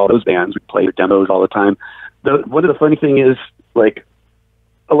stoked with all those bands. We played demos all the time. One of the funny thing is, like,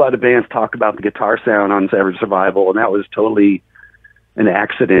 a lot of bands talk about the guitar sound on Severed Survival, and that was totally an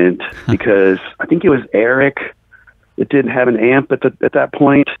accident because I think it was Eric that didn't have an amp at that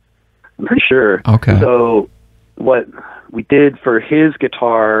point. I'm pretty sure. Okay. So what we did for his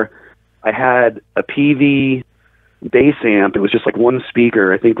guitar, I had a PV bass amp. It was just like one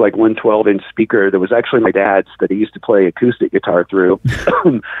speaker, I think like one 12-inch speaker that was actually my dad's that he used to play acoustic guitar through.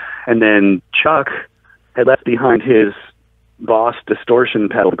 And then Chuck had left behind his Boss distortion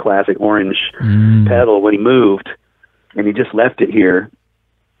pedal, the classic orange pedal, when he moved, and he just left it here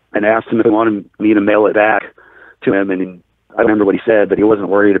and asked him if he wanted me to mail it back to him. And I don't remember what he said, but he wasn't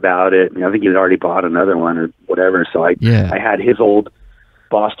worried about it. I think he had already bought another one or whatever. So I had his old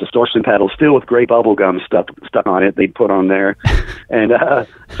Boss distortion pedal still with gray bubble gum stuck on it. They'd put on there. And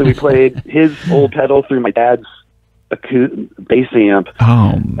so we played his old pedal through my dad's bass amp.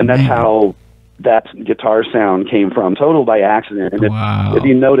 And that's how that guitar sound came from, total by accident. And if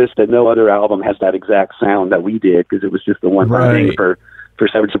you notice that no other album has that exact sound that we did, because it was just the one thing for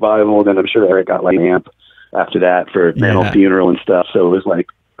Severed Survival. Then I'm sure Eric got like an amp after that for Metal Funeral and stuff. So it was like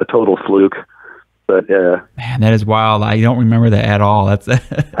a total fluke. But man, that is wild. I don't remember that at all. That's I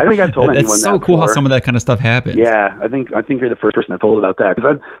don't think I've told anyone that's so that cool before. how some of that kind of stuff happens. Yeah, I think you're the first person I told about that,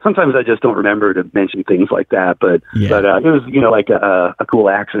 because sometimes I just don't remember to mention things like that. But it was, you know, like a cool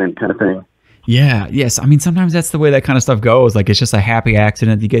accident kind of thing. Yeah. Yes. I mean, sometimes that's the way that kind of stuff goes. Like, it's just a happy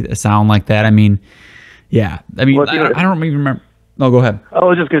accident. You get a sound like that. I mean, yeah. I mean, I don't even remember. No, go ahead. Oh, I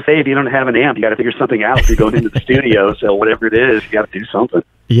was just going to say, if you don't have an amp, you got to figure something out. If you're going into the studio, so whatever it is, you got to do something.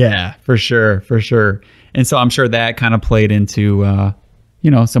 Yeah, for sure. For sure. And so I'm sure that kind of played into,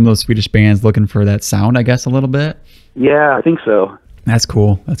 you know, some of those Swedish bands looking for that sound, I guess, a little bit. Yeah, I think so. That's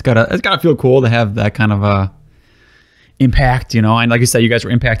cool. It's gotta feel cool to have that kind of impact, you know. And like you said, you guys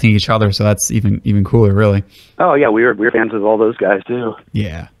were impacting each other, so that's even cooler, really. Oh yeah, we were fans of all those guys too.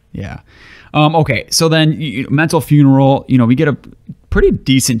 Yeah, Yeah. Okay. So then Mental Funeral, we get a pretty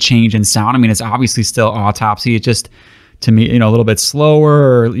decent change in sound. I mean, it's obviously still Autopsy. It just, to me, a little bit slower,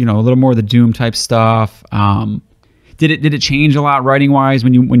 or, a little more of the doom type stuff. Did it change a lot writing wise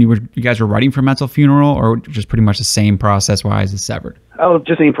when you guys were writing for Mental Funeral, or just pretty much the same process wise as Severed? Oh,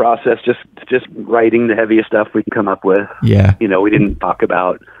 just same process. Just writing the heaviest stuff we can come up with. Yeah. We didn't talk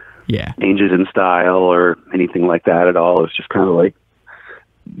about changes in style or anything like that at all. It was just kind of like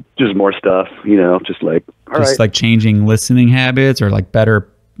just more stuff. Just like like changing listening habits, or like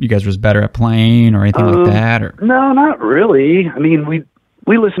you guys was better at playing or anything like that? Or no, not really. I mean, we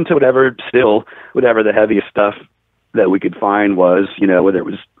listened to whatever the heaviest stuff that we could find was, whether it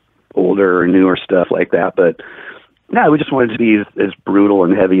was older or newer stuff like that. But no, we just wanted to be as brutal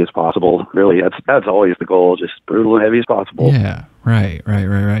and heavy as possible. Really, that's always the goal, just brutal and heavy as possible. Yeah, right.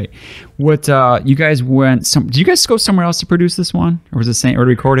 What you guys did you guys go somewhere else to produce this one, or was it same, or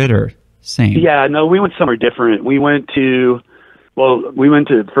record it, or same? Yeah, no, we went somewhere different. For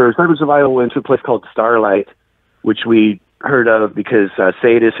Severed Survival, we went to a place called Starlight, which we heard of because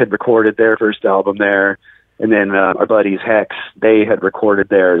Sadis had recorded their first album there. And then our buddies Hex, they had recorded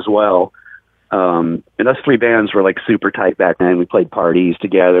there as well. And us three bands were like super tight back then. We played parties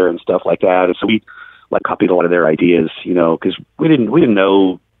together and stuff like that. And so we like copied a lot of their ideas, because we didn't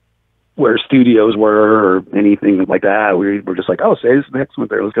know where studios were or anything like that. We were just like, oh, Sadis and Hex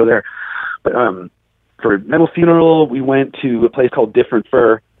went there, let's go there. But for Mental Funeral, we went to a place called Different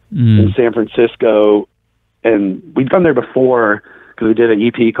Fur in San Francisco, and we'd gone there before because we did an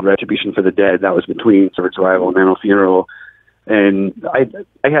EP called Retribution for the Dead. That was between Severed Survival and Mental Funeral. And I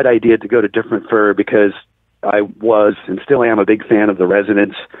had idea to go to Different Fur because I was and still am a big fan of the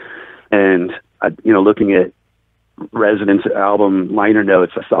Residents. And, looking at Residents album liner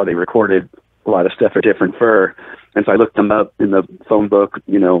notes, I saw they recorded a lot of stuff for Different Fur. And so I looked them up in the phone book,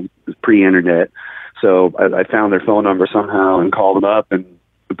 pre-internet. So I found their phone number somehow and called them up and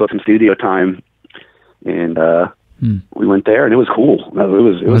booked some studio time. And we went there, and it was cool.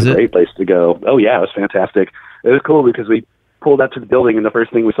 It was a great place to go. Oh yeah, it was fantastic. It was cool because we pulled up to the building, and the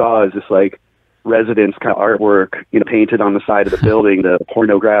first thing we saw is this like Residents kind of artwork, painted on the side of the building, the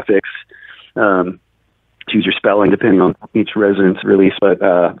pornographics. Choose your spelling depending on each Residents release, but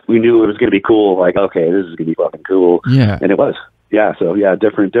we knew it was going to be cool. Like, okay, this is going to be fucking cool. Yeah, and it was. Yeah, so yeah,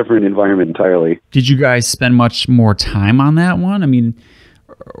 different environment entirely. Did you guys spend much more time on that one? I mean,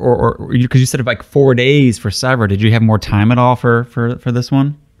 or because you said like 4 days for Sever, did you have more time at all for this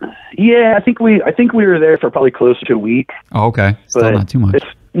one? Yeah, I think we were there for probably close to a week. Oh, okay, still not too much.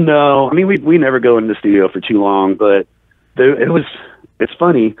 No, I mean we never go into the studio for too long, but it's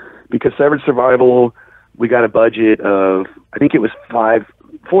funny because Severed Survival, we got a budget of, I think it was $4,000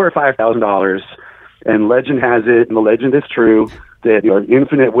 or $5,000, and legend has it, and the legend is true, that our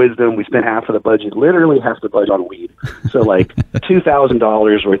infinite wisdom, we spent half of the budget, literally half the budget on weed. So like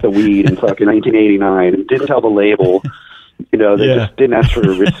 $2,000 worth of weed in fucking 1989, and didn't tell the label. They just didn't ask for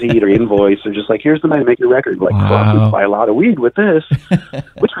a receipt or invoice. They're just like, here's the money to make your record. Like, fuck, we can buy a lot of weed with this,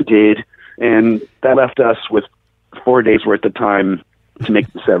 which we did. And that left us with 4 days worth of time to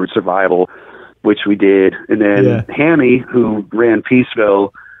make the Severed Survival, which we did. And then Hammy, who ran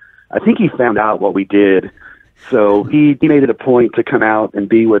Peaceville, I think he found out what we did. So he made it a point to come out and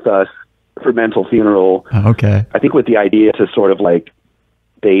be with us for Mental Funeral. Okay. I think with the idea to sort of like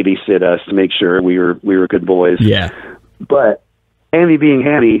babysit us to make sure we were good boys. Yeah. But Hammy being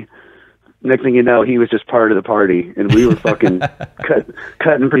Hammy, next thing you know, he was just part of the party, and we were fucking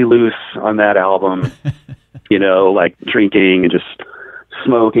cutting pretty loose on that album. Like drinking and just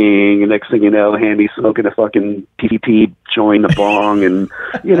smoking, and next thing you know, Hammy smoking a fucking PPP, join the bong, and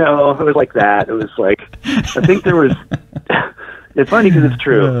it was like that. It was like, I think there was. It's funny because it's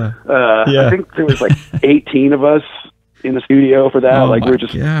true. I think there was like 18 of us in the studio for that. Like we were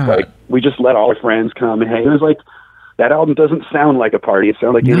just like, we just let all our friends come and hang. It was like, that album doesn't sound like a party. It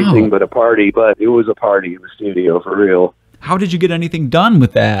sounded like anything but a party, but it was a party in the studio for real. How did you get anything done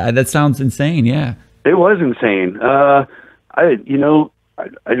with that? That sounds insane. Yeah, it was insane.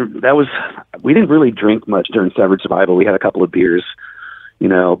 We didn't really drink much during Severed Survival. We had a couple of beers,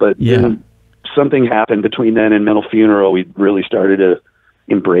 but then something happened between then and Mental Funeral. We really started to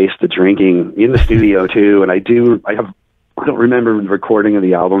embrace the drinking in the studio too. And I don't remember the recording of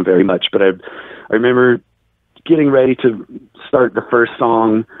the album very much, but I remember getting ready to start the first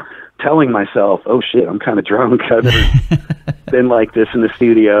song, telling myself, oh shit, I'm kind of drunk. I've never been like this in the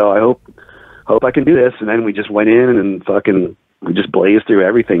studio. I hope I can do this. And then we just went in and fucking we just blazed through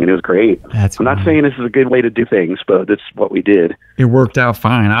everything, and it was great. I'm not saying this is a good way to do things, but that's what we did. It worked out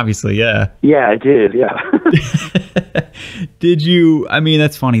fine, obviously. Yeah. Yeah, it did. Yeah. Did you, I mean,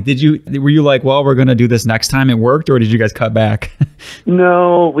 that's funny. Were you like, well, we're going to do this next time, it worked, or did you guys cut back?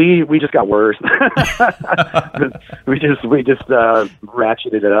 No, we just got worse. we just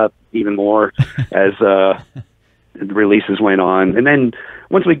ratcheted it up even more as the releases went on. And then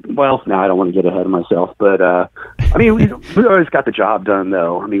once I don't want to get ahead of myself, but I mean, we always got the job done,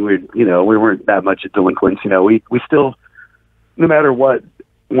 though. I mean, we weren't that much delinquents. We still, no matter what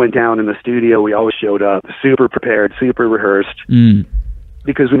went down in the studio, we always showed up super prepared, super rehearsed,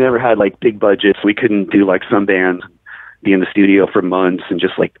 because we never had like big budgets. We couldn't do like some bands, be in the studio for months and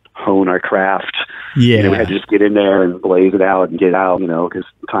just like hone our craft. Yeah. We had to just get in there and blaze it out and get out, because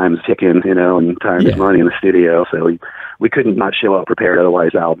time's ticking, and time is money in the studio. So we couldn't not show up prepared,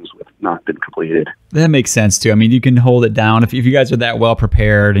 otherwise albums would not been completed. That makes sense too. I mean, you can hold it down if you guys are that well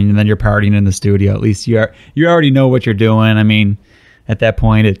prepared, and then you're partying in the studio. At least you already know what you're doing. I mean, at that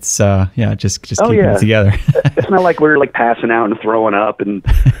point, it's just keeping it together. It's not like we're like passing out and throwing up and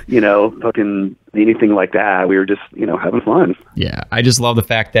fucking anything like that. We were just having fun. Yeah, I just love the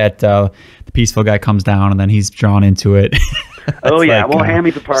fact that the peaceful guy comes down and then he's drawn into it. Oh yeah, well,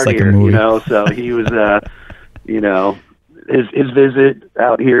 Hammy's a partier, so he was his visit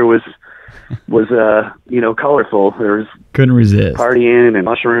out here was colorful. There was couldn't resist partying and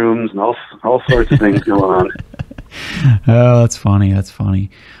mushrooms and all sorts of things going on. Oh, that's funny.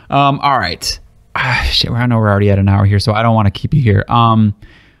 All right. Shit, I know we're already at an hour here, so I don't want to keep you here.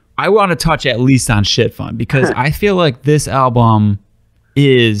 I want to touch at least on Shit Fun, because I feel like this album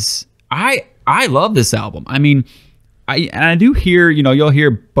is I love this album. I mean, I do hear, you'll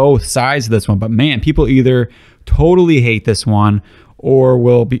hear both sides of this one, but man, people either totally hate this one or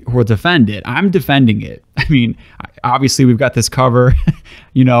will defend it. I'm defending it. I mean, obviously we've got this cover,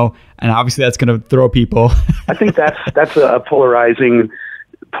 and obviously that's going to throw people. I think that's a polarizing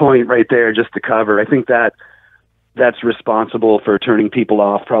point right there, just the cover. I think that's responsible for turning people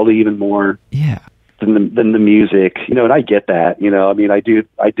off probably even more than the music, and I get that, I mean, I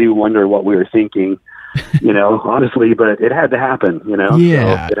do wonder what we were thinking, honestly, but it had to happen, so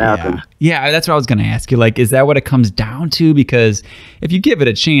it happened. Yeah, that's what I was going to ask you. Like, is that what it comes down to? Because if you give it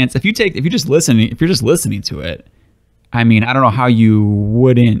a chance, if you're just listening to it, I mean, I don't know how you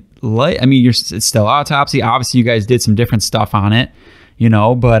wouldn't like. I mean, it's still Autopsy. Obviously, you guys did some different stuff on it,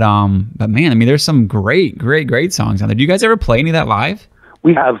 but man, I mean, there's some great songs on there. Do you guys ever play any of that live?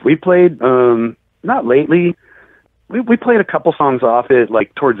 We have. We played, not lately. We played a couple songs off it,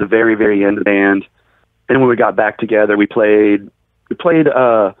 like towards the very, very end of the band. And when we got back together, we played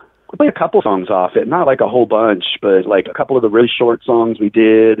a couple songs off it, not like a whole bunch, but like a couple of the really short songs we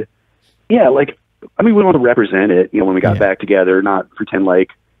did. Yeah, like, I mean, we want to represent it, when we got back together, not pretend like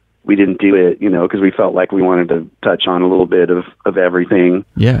we didn't do it, because we felt like we wanted to touch on a little bit of everything.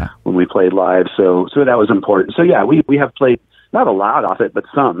 Yeah. When we played live, so that was important. So yeah, we have played not a lot off it, but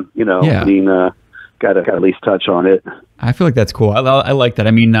some. I mean, got to at least touch on it. I feel like that's cool. I like that.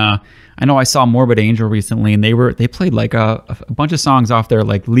 I mean, I know I saw Morbid Angel recently, and they played like a bunch of songs off their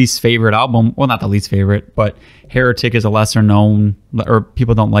like least favorite album. Well, not the least favorite, but Heretic is a lesser known, or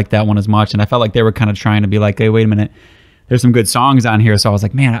people don't like that one as much. And I felt like they were kind of trying to be like, hey, wait a minute, there's some good songs on here. So I was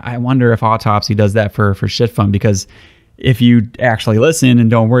like, man, I wonder if Autopsy does that for Shit Fun, because if you actually listen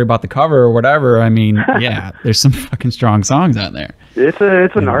and don't worry about the cover or whatever, I mean, yeah, there's some fucking strong songs on there. It's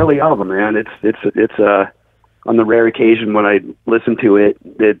a gnarly album, man. It's on the rare occasion when I listen to it,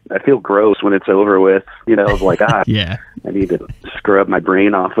 I feel gross when it's over with. Like yeah, I need to scrub my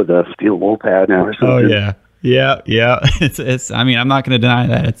brain off with a steel wool pad now or something. Oh yeah. It's. I mean, I'm not going to deny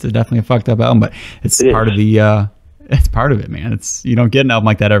that it's definitely a fucked up album, but it's part of the. It's part of it, man. You don't get an album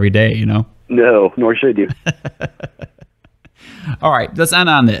like that every day, No, nor should you. All right, let's end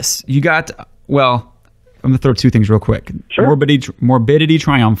on this. You got, I'm going to throw two things real quick. Sure. Morbidity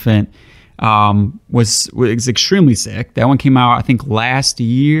Triumphant was extremely sick. That one came out, I think, last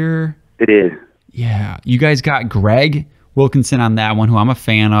year. It is. Yeah. You guys got Greg Wilkinson on that one, who I'm a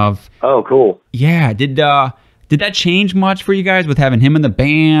fan of. Oh, cool. Yeah. Did that change much for you guys with having him in the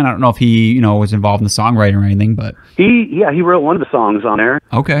band? I don't know if he, was involved in the songwriting or anything, but he wrote one of the songs on there.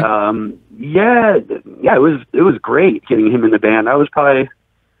 Okay. Yeah, it was great getting him in the band. That was probably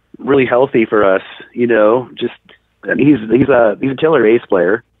really healthy for us, just, I mean, he's a killer bass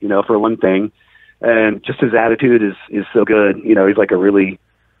player, for one thing. And just his attitude is so good. He's like a really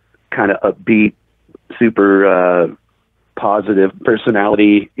kind of upbeat, super, positive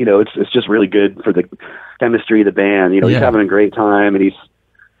personality. It's just really good for the chemistry of the band. He's having a great time, and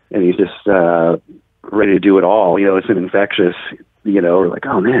he's just ready to do it all. You know, it's an infectious, you know, we're like,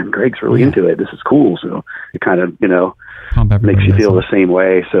 oh man, Greg's really into it. This is cool. So it kind of, you know, makes you feel the same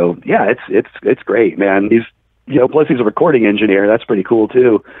way. So yeah, it's great, man. He's, you know, plus he's a recording engineer. That's pretty cool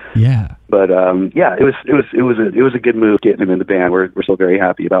too. Yeah. But yeah, it was a good move getting him in the band. We're still very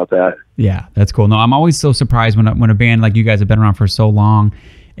happy about that. Yeah, that's cool. No, I'm always so surprised when a band like you guys have been around for so long,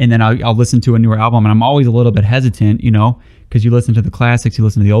 and then I'll listen to a newer album, and I'm always a little bit hesitant, you know, because you listen to the classics, you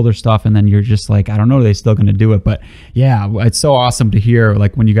listen to the older stuff, and then you're just like, I don't know, are they still going to do it? But yeah, it's so awesome to hear,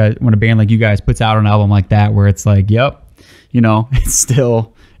 like when a band like you guys puts out an album like that, where it's like, yep, you know, it's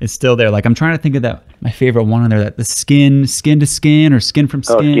still there. Like I'm trying to think of my favorite one on there, that the skin to skin or skin from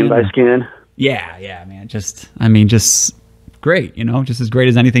skin. Oh, Skin by Skin. Yeah, man. Just great, you know, just as great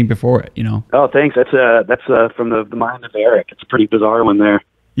as anything before it, you know. Oh, thanks. That's from the mind of Eric. It's a pretty bizarre one there.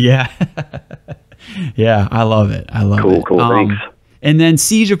 Yeah. Yeah, I love it. Cool, thanks. And then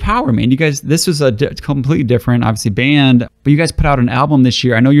Siege of Power, man. You guys, this was a completely different, obviously, band, but you guys put out an album this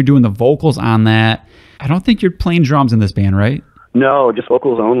year. I know you're doing the vocals on that. I don't think you're playing drums in this band, right? No, just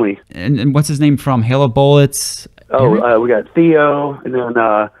vocals only. And what's his name from Halo Bullets? Oh, we got Theo, and then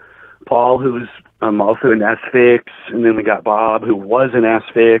Paul, who's also in Asphyx, and then we got Bob, who was in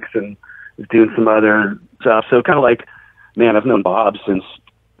Asphyx and is doing some other stuff. So kind of like, man, I've known Bob since,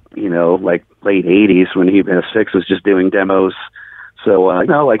 you know, like late 80s when he Asphyx was just doing demos. So, you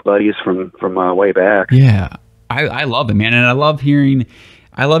know, like buddies from way back. Yeah, I love it, man. And I love hearing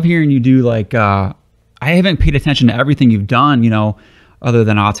you do like, I haven't paid attention to everything you've done, you know, other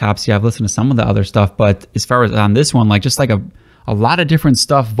than Autopsy. I've listened to some of the other stuff, but as far as on this one, like just like a lot of different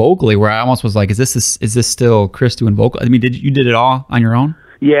stuff vocally, where I almost was like, is this still Chris doing vocal? I mean, you did it all on your own?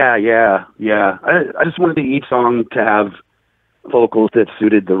 Yeah. I just wanted each song to have vocals that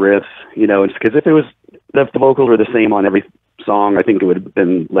suited the riffs, you know, because if the vocals were the same on every song, I think it would have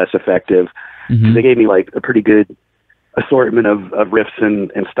been less effective. Mm-hmm. They gave me like a pretty good assortment of riffs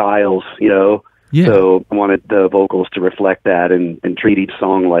and styles, you know. Yeah. So I wanted the vocals to reflect that and treat each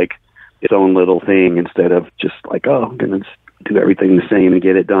song like its own little thing instead of just like, oh, I'm gonna do everything the same and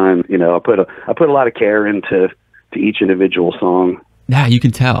get it done. You know, I put a lot of care into each individual song. Yeah, you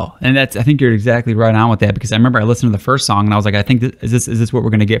can tell, and I think you're exactly right on with that, because I remember I listened to the first song and I was like, I think is this what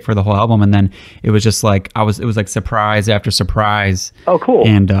we're gonna get for the whole album? And then it was just like it was like surprise after surprise. Oh, cool.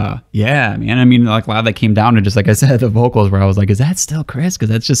 And yeah, man, I mean, like a lot of that came down to just like I said, the vocals, where I was like, is that still Chris? Because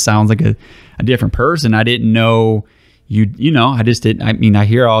that just sounds like a different person. I didn't know you know, I just didn't. I mean, I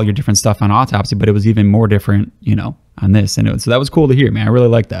hear all your different stuff on Autopsy, but it was even more different, you know, on this, and so that was cool to hear, man. I really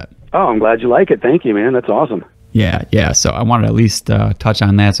like that. Oh, I'm glad you like it. Thank you, man. That's awesome. Yeah. So I wanted to at least touch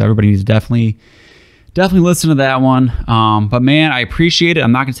on that. So everybody needs to definitely listen to that one. But man, I appreciate it.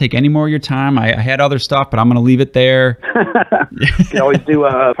 I'm not going to take any more of your time. I had other stuff, but I'm going to leave it there. You can always do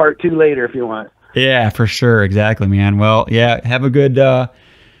part 2 later if you want. Yeah, for sure. Exactly, man. Well, yeah, have a good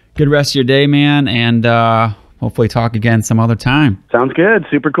rest of your day, man. And hopefully talk again some other time. Sounds good.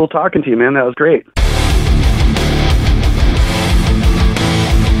 Super cool talking to you, man. That was great.